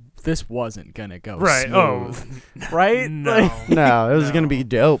 look, this wasn't gonna go Right. smooth. Oh. Right? No. No, it was going to No. be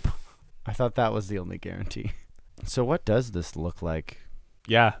dope. I thought that was the only guarantee. So what does this look like?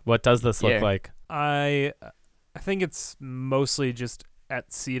 Yeah. What does this look Yeah. like? I think it's mostly just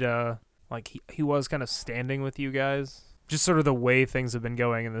at Sita, like he was kind of standing with you guys. Just sort of the way things have been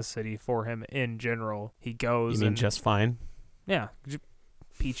going in the city for him in general. He goes You mean and just fine? yeah,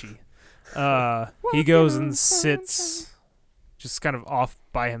 peachy. He goes and sits just kind of off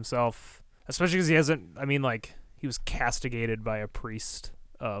by himself, especially because he hasn't. I mean, like he was castigated by a priest,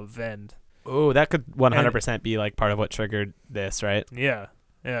 Vend. Oh, that could 100% be like part of what triggered this, right? Yeah,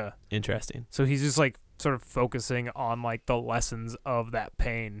 yeah. Interesting. So he's just like sort of focusing on like the lessons of that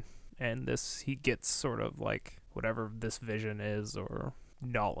pain, and he gets sort of like whatever this vision is or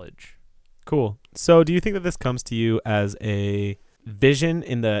knowledge. Cool. So, do you think that this comes to you as a vision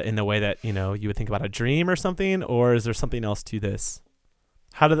in the way that you would think about a dream or something, or is there something else to this?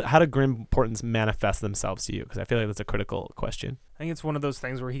 How do grim portents manifest themselves to you? Because I feel like that's a critical question. I think it's one of those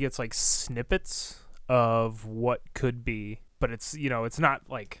things where he gets like snippets of what could be, but it's it's not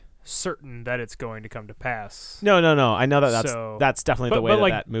like certain that it's going to come to pass. No. I know So- that's definitely the but way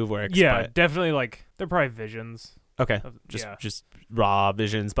like, that move works. Yeah, but- definitely like they're probably visions. okay. Of, Just yeah. just raw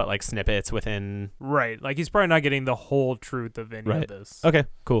visions, but like snippets within. Right. Like he's probably not getting the whole truth of any Right. of this. Okay,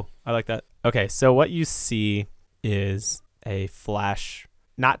 cool. I like that. Okay, so what you see is a flash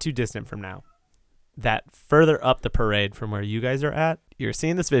not too distant from now. That further up the parade from where you guys are at, you're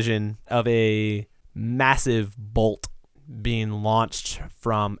seeing this vision of a massive bolt being launched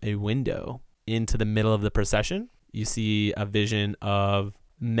from a window into the middle of the procession. You see a vision of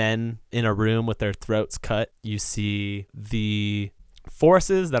men in a room with their throats cut. You see the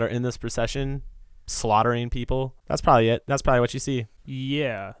forces that are in this procession slaughtering people. That's probably it. That's probably what you see.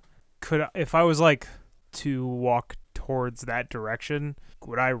 Yeah. If I was like to walk towards that direction,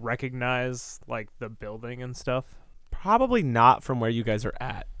 would I recognize like the building and stuff? Probably not from where you guys are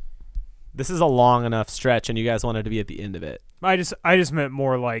at. This is a long enough stretch, and you guys wanted to be at the end of it. I just meant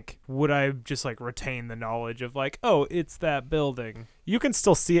more like, would I just like retain the knowledge of like, oh, it's that building? You can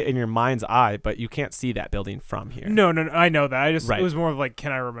still see it in your mind's eye, but you can't see that building from here. No, I know that. It Right. was more of like,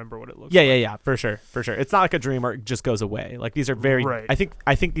 can I remember what it looks Yeah, like? for sure. It's not like a dream where it just goes away. Like these are very. Right. I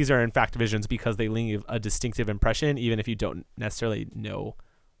think these are in fact visions because they leave a distinctive impression, even if you don't necessarily know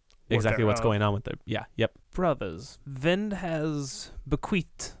exactly what's going on with them. Yeah. Yep. Brothers, Vend has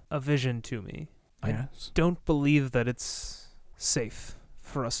bequeathed a vision to me. Yes. Don't believe that it's safe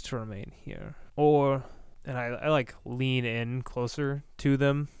for us to remain here. And I like lean in closer to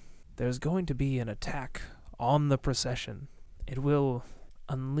them. There's going to be an attack on the procession. It will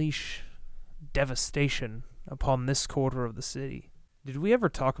unleash devastation upon this quarter of the city. Did we ever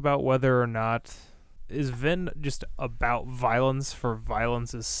talk about whether or not is Vend just about violence for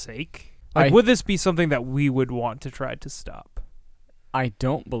violence's sake? Like, would this be something that we would want to try to stop? I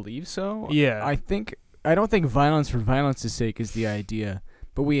don't believe so. Yeah. I don't think violence for violence's sake is the idea,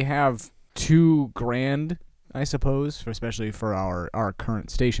 but we have too grand, I suppose, especially for our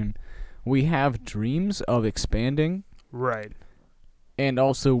current station. We have dreams of expanding, Right. and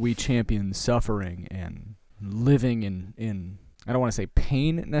also we champion suffering and living in I don't want to say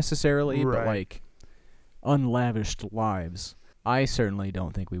pain necessarily, but Right. like unlavished lives. I certainly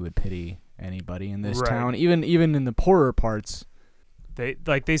don't think we would pity anybody in this Right. town, even in the poorer parts.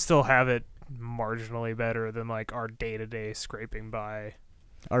 They still have it marginally better than like our day-to-day scraping by.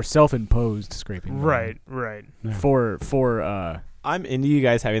 Our self-imposed scraping. ban. Right. For I'm into you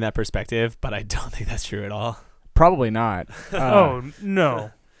guys having that perspective, but I don't think that's true at all. probably not. Oh,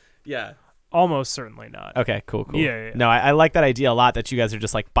 no. Yeah. Almost certainly not. Okay, cool. Yeah. No, I like that idea a lot, that you guys are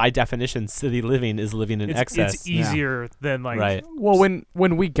just like, by definition, city living is living in excess. It's easier than like Right. Well,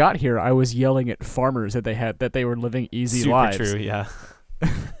 when we got here, I was yelling at farmers that they were living easy Super lives. true, yeah.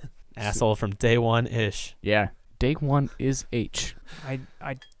 Asshole from day one-ish. Yeah. Day one is H. I'm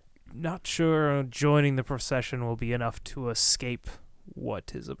not sure joining the procession will be enough to escape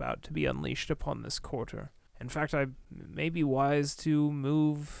what is about to be unleashed upon this quarter. In fact, I may be wise to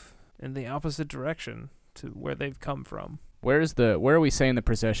move in the opposite direction to where they've come from. Where are we saying the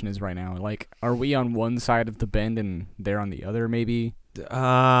procession is right now? Like, are we on one side of the bend and they're on the other, maybe?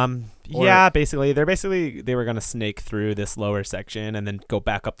 Yeah, basically they were gonna snake through this lower section and then go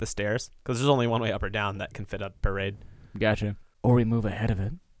back up the stairs, because there's only one way up or down that can fit a parade. Gotcha. Or we move ahead of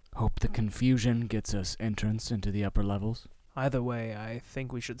it. Hope the confusion gets us entrance into the upper levels. Either way, I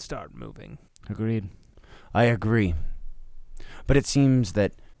think we should start moving. Agreed. I agree. But it seems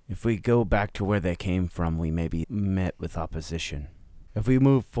that if we go back to where they came from, we may be met with opposition. If we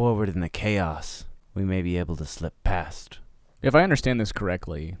move forward in the chaos, we may be able to slip past. If I understand this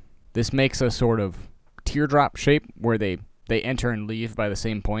correctly, this makes a sort of teardrop shape where they enter and leave by the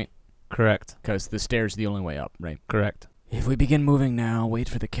same point, Correct. because the stairs are the only way up, right? Correct. If we begin moving now, wait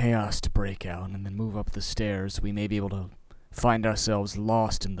for the chaos to break out, and then move up the stairs, we may be able to find ourselves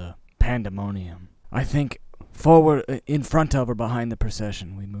lost in the pandemonium. I think forward, in front of or behind the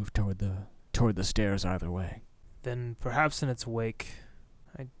procession, we move toward the stairs either way. Then perhaps in its wake,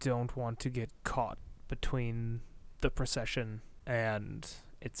 I don't want to get caught between the procession and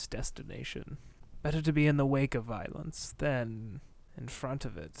its destination. Better to be in the wake of violence than in front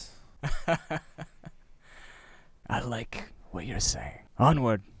of it. I like what you're saying.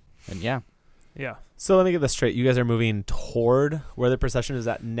 Onward. And yeah. Yeah. So let me get this straight. You guys are moving toward where the procession is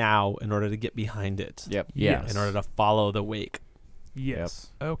at now in order to get behind it. Yep. Yeah. Yes. In order to follow the wake.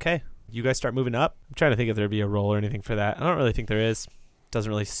 Yes. Okay. You guys start moving up. I'm trying to think if there'd be a roll or anything for that. I don't really think there is. Doesn't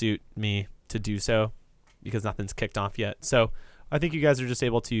really suit me to do so because nothing's kicked off yet. So I think you guys are just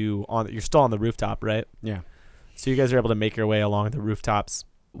able to, you're still on the rooftop, right? Yeah. So you guys are able to make your way along the rooftops,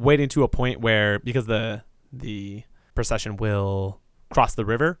 waiting to a point where, because the procession will cross the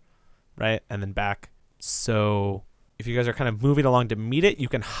river, right? And then back. So if you guys are kind of moving along to meet it, you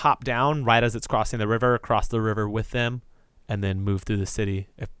can hop down right as it's crossing the river, cross the river with them, and then move through the city,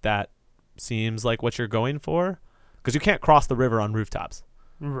 if that seems like what you're going for. Because you can't cross the river on rooftops.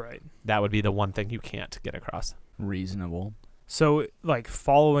 Right. That would be the one thing you can't get across. Reasonable. So, like,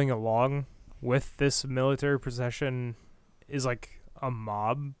 following along with this military procession is like a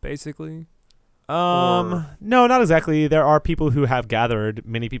mob, basically? Or- No, not exactly. There are people who have gathered.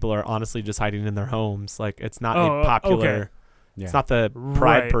 Many people are honestly just hiding in their homes. Like, it's not a popular. okay. Yeah. It's not the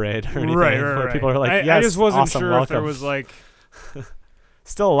Pride Right. Parade or anything Right. where people are like, I just wasn't awesome, sure welcome. if there was like.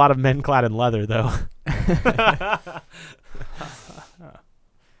 Still a lot of men clad in leather, though.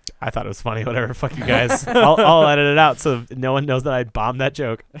 I thought it was funny. Whatever, fuck you guys. I'll edit it out so no one knows that I bombed that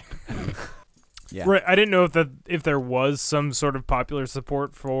joke. Yeah. Right. I didn't know if there was some sort of popular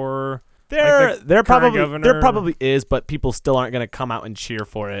support for. There current probably governor- is, but people still aren't going to come out and cheer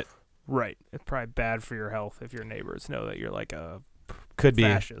for it. Right. It's probably bad for your health if your neighbors know that you're like a Could be.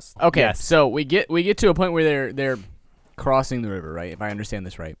 fascist. Okay, Yes. so we get to a point where they're crossing the river, right? If I understand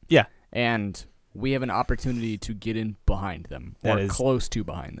this right. Yeah. And we have an opportunity to get in behind them, That or is- close to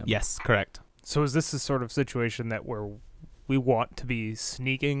behind them. Yes, correct. So is this the sort of situation that where we want to be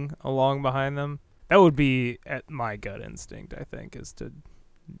sneaking along behind them? That would be at my gut instinct, I think, is to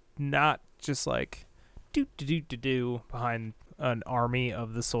not just like do behind an army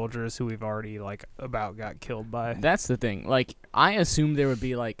of the soldiers who we've already like about got killed by. That's the thing. Like, I assumed there would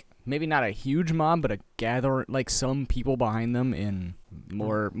be like maybe not a huge mob, but a gather, like some people behind them in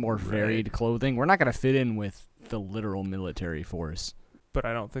more varied clothing. We're not gonna fit in with the literal military force. But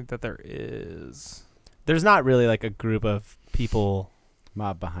I don't think that there is. There's not really like a group of people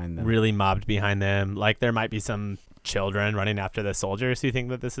Mob behind them. really mobbed behind them. Like, there might be some children running after the soldiers who think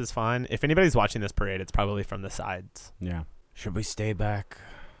that this is fun. If anybody's watching this parade, it's probably from the sides. Yeah. Should we stay back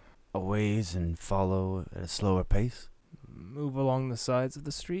a ways and follow at a slower pace? Move along the sides of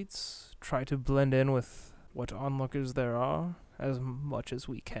the streets, try to blend in with what onlookers there are as much as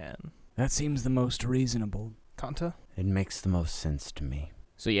we can. That seems the most reasonable. Kanta? It makes the most sense to me.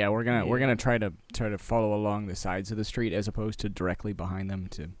 So yeah, we're Yeah. gonna try to follow along the sides of the street as opposed to directly behind them.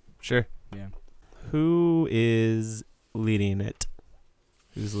 Sure. Yeah. Who is leading it?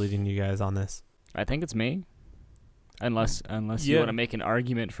 Who's leading you guys on this? I think it's me. Unless you want to make an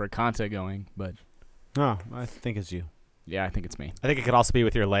argument for Kanta going, but No, I think it's you. yeah, I think it's me. I think it could also be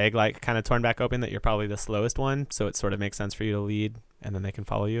with your leg like kind of torn back open that you're probably the slowest one, so it sort of makes sense for you to lead, and then they can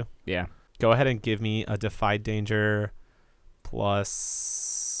follow you. Yeah. Go ahead and give me a Defy Danger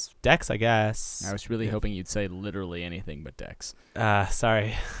plus Dex, I guess. I was really hoping you'd say literally anything but Dex.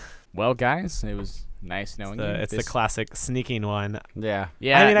 Sorry. Well, guys, it was nice knowing you. It's the classic sneaking one. Yeah.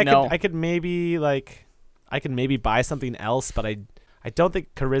 Yeah, I mean, no. I could maybe buy something else, but I don't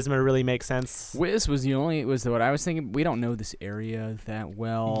think charisma really makes sense. Wiz was what I was thinking. We don't know this area that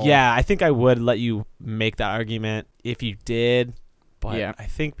well. Yeah, I think I would let you make that argument if you did. But Yeah. I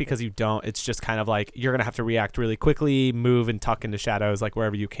think because you don't, it's just kind of like you're going to have to react really quickly, move and tuck into shadows like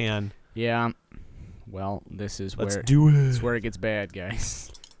wherever you can. Yeah. Well, this is Let's where do it. this is where it gets bad,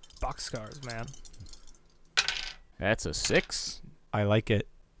 guys. Boxcars, man. That's a 6. I like it.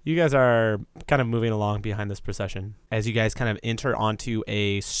 You guys are kind of moving along behind this procession as you guys kind of enter onto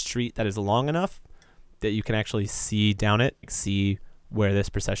a street that is long enough that you can actually see down it, see where this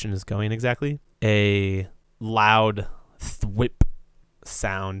procession is going exactly. A loud thwip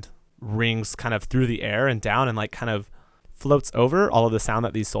sound rings kind of through the air and down and like kind of floats over all of the sound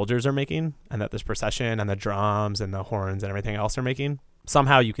that these soldiers are making and that this procession and the drums and the horns and everything else are making.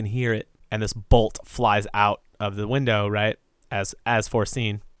 Somehow you can hear it, and this bolt flies out of the window, right, as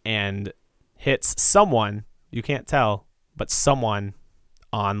foreseen, and hits someone, you can't tell, but someone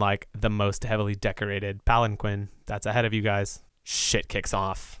on like the most heavily decorated palanquin that's ahead of you guys. Shit kicks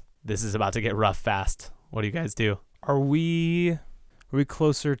off. This is about to get rough fast. What do you guys do? Are we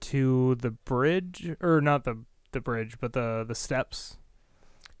closer to the bridge, or not the bridge, but the steps?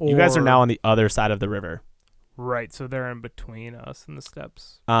 You guys are Or- now on the other side of the river. right. So they're in between us and the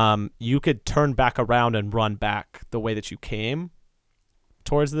steps. You could turn back around and run back the way that you came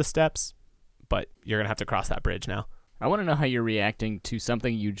towards the steps, but you're gonna have to cross that bridge now. I want to know how you're reacting to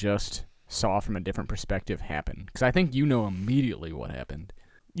something you just saw from a different perspective happen, because I think you know immediately what happened.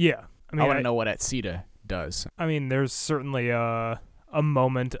 Yeah. I I mean, want to know what Atsita does. I mean, there's certainly a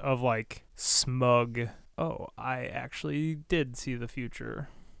moment of like smug. Oh, I actually did see the future,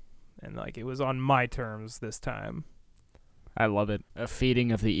 and like it was on my terms this time. I love it. A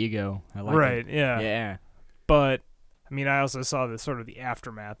feeding of the ego. I like Right. it. Yeah. Yeah. But I mean, I also saw the sort of the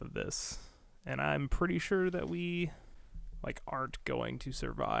aftermath of this, and I'm pretty sure that we like aren't going to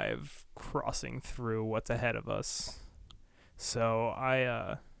survive crossing through what's ahead of us. So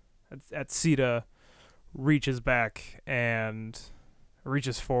Atsita reaches back and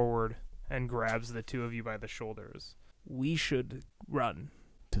reaches forward and grabs the two of you by the shoulders. We should run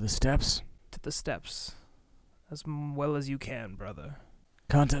To the steps. to the steps as well as you can, brother.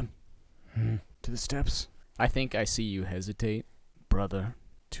 Kanta. To the steps. I think I see you hesitate. Brother.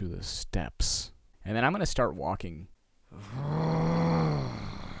 To the steps. And then I'm going to start walking.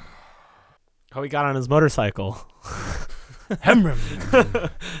 Oh, he got on his motorcycle.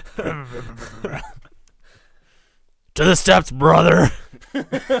 To the steps, brother.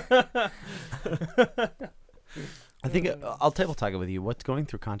 I think I'll table talk it with you. What's going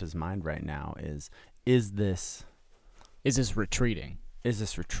through Kanta's mind right now is this Is this retreating?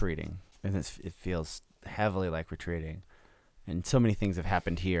 retreating? And it feels heavily like retreating. And so many things have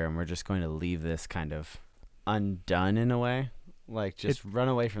happened here, and we're just going to leave this kind of undone in a way. Like, just run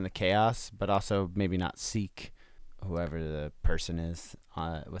away from the chaos, but also maybe not seek whoever the person is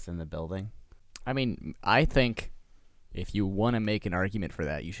within the building. I mean, I think if you want to make an argument for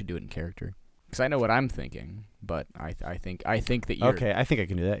that, you should do it in character. Because I know what I'm thinking, but I think that you're... Okay, I think I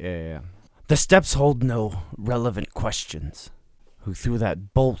can do that. Yeah. The steps hold no relevant questions. Who threw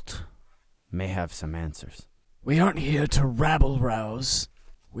that bolt may have some answers. We aren't here to rabble-rouse.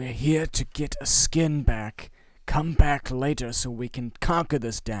 We're here to get a skin back, come back later so we can conquer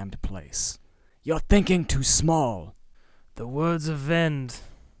this damned place. You're thinking too small. The words of Vend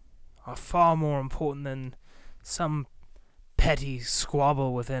are far more important than some petty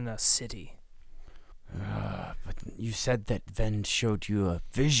squabble within a city. But you said that Ven showed you a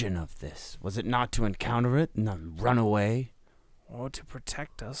vision of this. Was it not to encounter it and then run away? Or to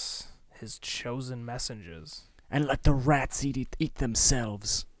protect us, his chosen messengers. And let the rats eat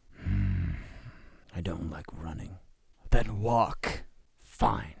themselves. I don't like running. Then walk.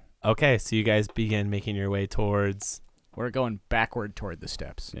 Fine. Okay, so you guys begin making your way towards... We're going backward toward the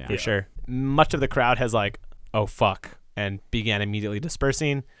steps. Yeah. For sure. Much of the crowd has like, oh fuck, and began immediately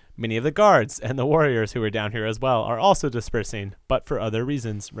dispersing. Many of the guards and the warriors who were down here as well are also dispersing, but for other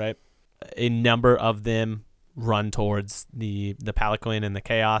reasons, right? A number of them run towards the palanquin and the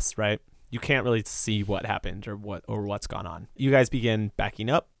chaos, right? You can't really see what happened or what's gone on. You guys begin backing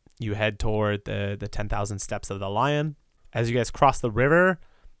up. you head toward the 10,000 steps of the Lion. As you guys cross the river,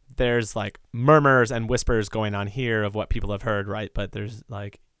 there's like murmurs and whispers going on here of what people have heard, right? But there's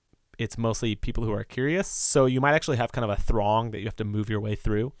like, it's mostly people who are curious. So you might actually have kind of a throng that you have to move your way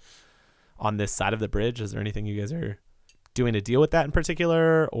through on this side of the bridge. Is there anything you guys are doing to deal with that in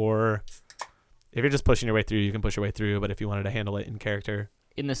particular? Or if you're just pushing your way through, you can push your way through. But if you wanted to handle it in character.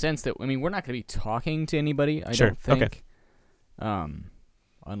 In the sense that, I mean, we're not going to be talking to anybody, I Sure, don't think. okay.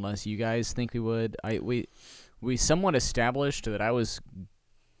 Unless you guys think we would. We somewhat established that I was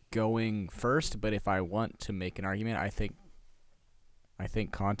going first, but if I want to make an argument, I think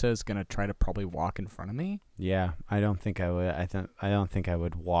Kanta is gonna try to probably walk in front of me. Yeah, I don't think I would. I don't think I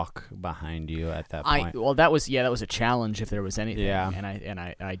would walk behind you at that point. Well, that was a challenge if there was anything. Yeah. And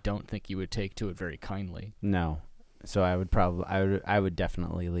I don't think you would take to it very kindly. No, so I would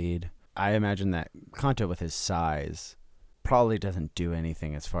definitely lead. I imagine that Kanta with his size probably doesn't do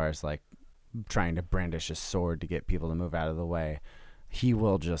anything as far as like trying to brandish a sword to get people to move out of the way. He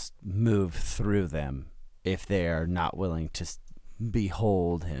will just move through them if they are not willing to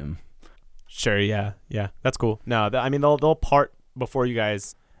behold him. Sure, yeah, that's cool. No, I mean they'll part before you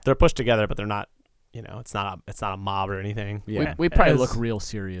guys. They're pushed together, but they're not. It's not a mob or anything. Yeah, we probably look real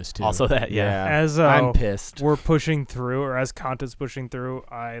serious too. Also that, yeah. As I'm pissed. we're pushing through, or as Kanta's pushing through,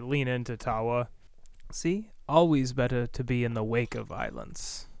 I lean into Tawa. See, always better to be in the wake of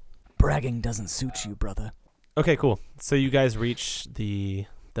violence. Bragging doesn't suit you, brother. Okay, cool. So you guys reach the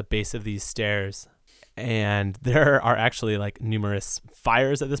base of these stairs, and there are actually like numerous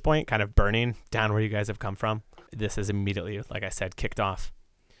fires at this point, kind of burning down where you guys have come from. This is immediately, like I said, kicked off.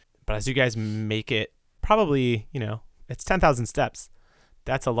 But as you guys make it, probably, it's 10,000 steps.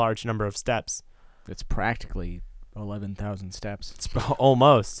 That's a large number of steps. It's practically 11,000 steps. It's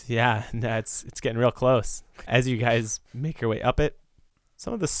almost, yeah. It's getting real close. As you guys make your way up it,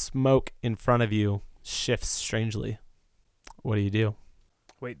 some of the smoke in front of you shifts strangely. What do?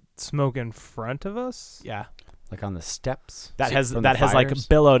 Wait, smoke in front of us? Yeah. Like on the steps? That has From the like fires?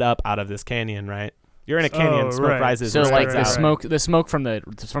 billowed up out of this canyon, right? You're in a canyon, Oh, smoke right. rises. So and like spreads the out. smoke from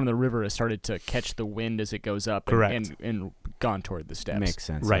the river has started to catch the wind as it goes up Correct. and gone toward the steps. Makes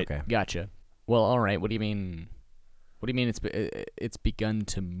sense. Right. Okay. Gotcha. Well, all right. What do you mean? It's begun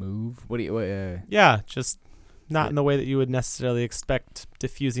to move? What do you? Yeah, just not in the way that you would necessarily expect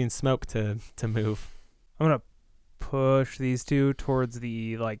diffusing smoke to move. I'm gonna push these two towards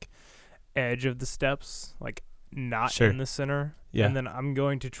the like edge of the steps, like not Sure. in the center. Yeah. And then I'm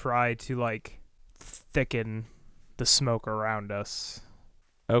going to try to like thicken the smoke around us.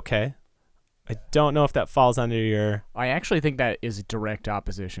 Okay. I don't know if that falls under your... I actually think that is direct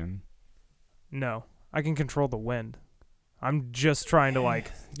opposition. No, I can control the wind. I'm just trying to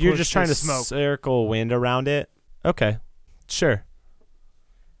like. You're push just trying to this smoke. circle wind around it? Okay. Sure.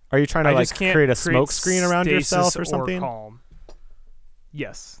 Are you trying to I like just can't create a smoke screen around stasis yourself or something? calm.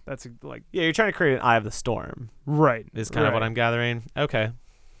 Yes, that's like Yeah, you're trying to create an eye of the storm. right. Is kind of what I'm gathering. Okay.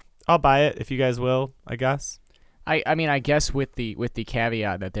 I'll buy it if you guys will, I guess. I mean, I guess with the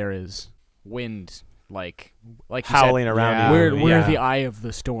caveat that there is wind like you Howling said, around Yeah. you. we're Yeah. the eye of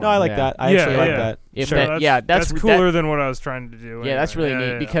the storm. No, I like Yeah. that. I Yeah, actually like yeah. that. If Sure. that- that's that- cooler than what I was trying to do. Yeah, that's anyway. really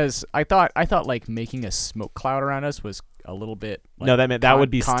neat Yeah. because I thought like making a smoke cloud around us was a little bit. Like, No, that would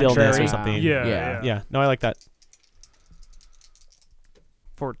be stillness contrary. or something. Yeah, Yeah. Yeah. No, I like that.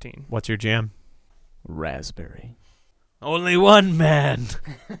 14. What's your jam? raspberry. Only one man.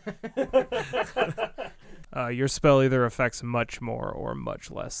 Your spell either affects much more or much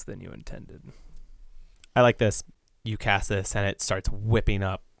less than you intended. I like this. You cast this and it starts whipping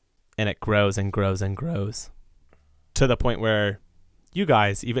up and it grows and grows and grows to the point where you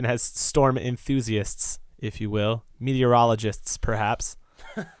guys, even as storm enthusiasts, if you will, meteorologists perhaps,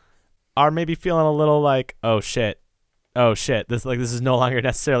 are maybe feeling a little like, oh shit, this is no longer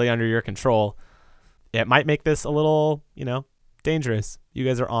necessarily under your control. It might make this a little, dangerous. You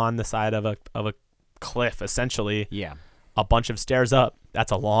guys are on the side of a cliff, essentially. Yeah. A bunch of stairs up.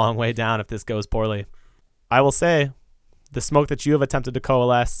 That's a long way down if this goes poorly. I will say, the smoke that you have attempted to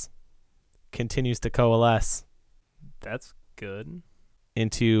coalesce continues to coalesce That's good.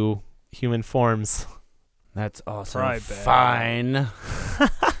 into human forms. That's also Try bad. fine.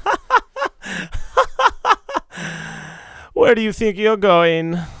 Where do you think you're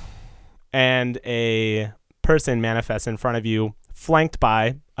going? And a person manifests in front of you, flanked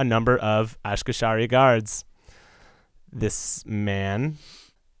by a number of Ashkashari guards. This man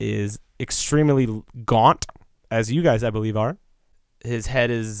is extremely gaunt, as you guys, I believe, are. His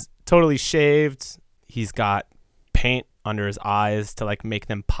head is totally shaved. He's got paint under his eyes to make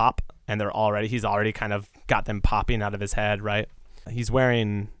them pop, and he's already kind of got them popping out of his head, right? He's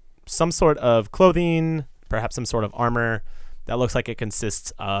wearing some sort of clothing, perhaps some sort of armor that looks like it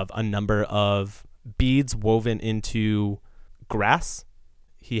consists of a number of beads woven into grass.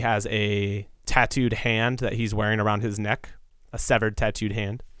 He has a tattooed hand that he's wearing around his neck, a severed tattooed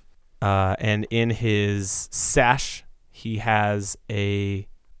hand. And in his sash, he has a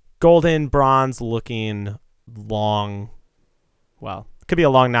golden bronze looking long, well, could be a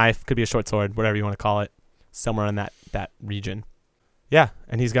long knife, could be a short sword, whatever you want to call it, somewhere in that region. Yeah,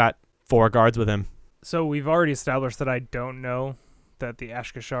 and he's got 4 guards with him. So we've already established that I don't know that the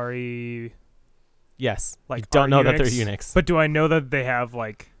Ashkashari, Yes, like, you don't are know that they're eunuchs. eunuchs. But do I know that they have,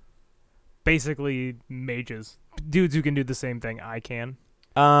 like, basically mages, dudes who can do the same thing I can?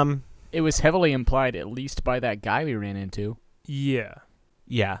 It was heavily implied, at least by that guy we ran into. Yeah.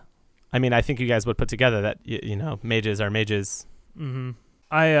 Yeah. I mean, I think you guys would put together that, mages are mages. Mm-hmm.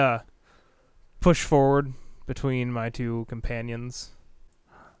 I push forward between my 2 companions.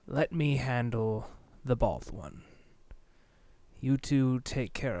 Let me handle the bald one. You 2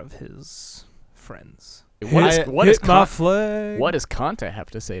 take care of his friends. What Hit my flag. what does Kanta have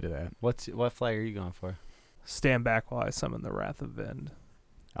to say to that? What flag are you going for? Stand back while I summon the Wrath of Vend.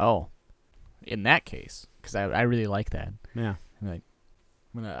 Oh, in that case, because I really like that. Yeah. Like,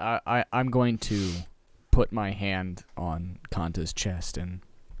 I'm going to put my hand on Kanta's chest and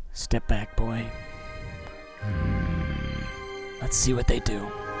step back, boy. Let's see what they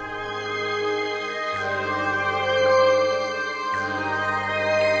do.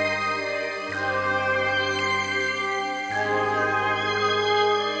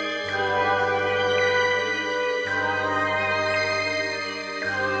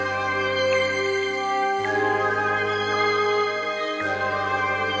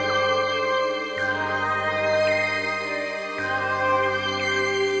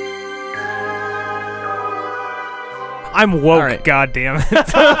 I'm woke, All right. goddammit.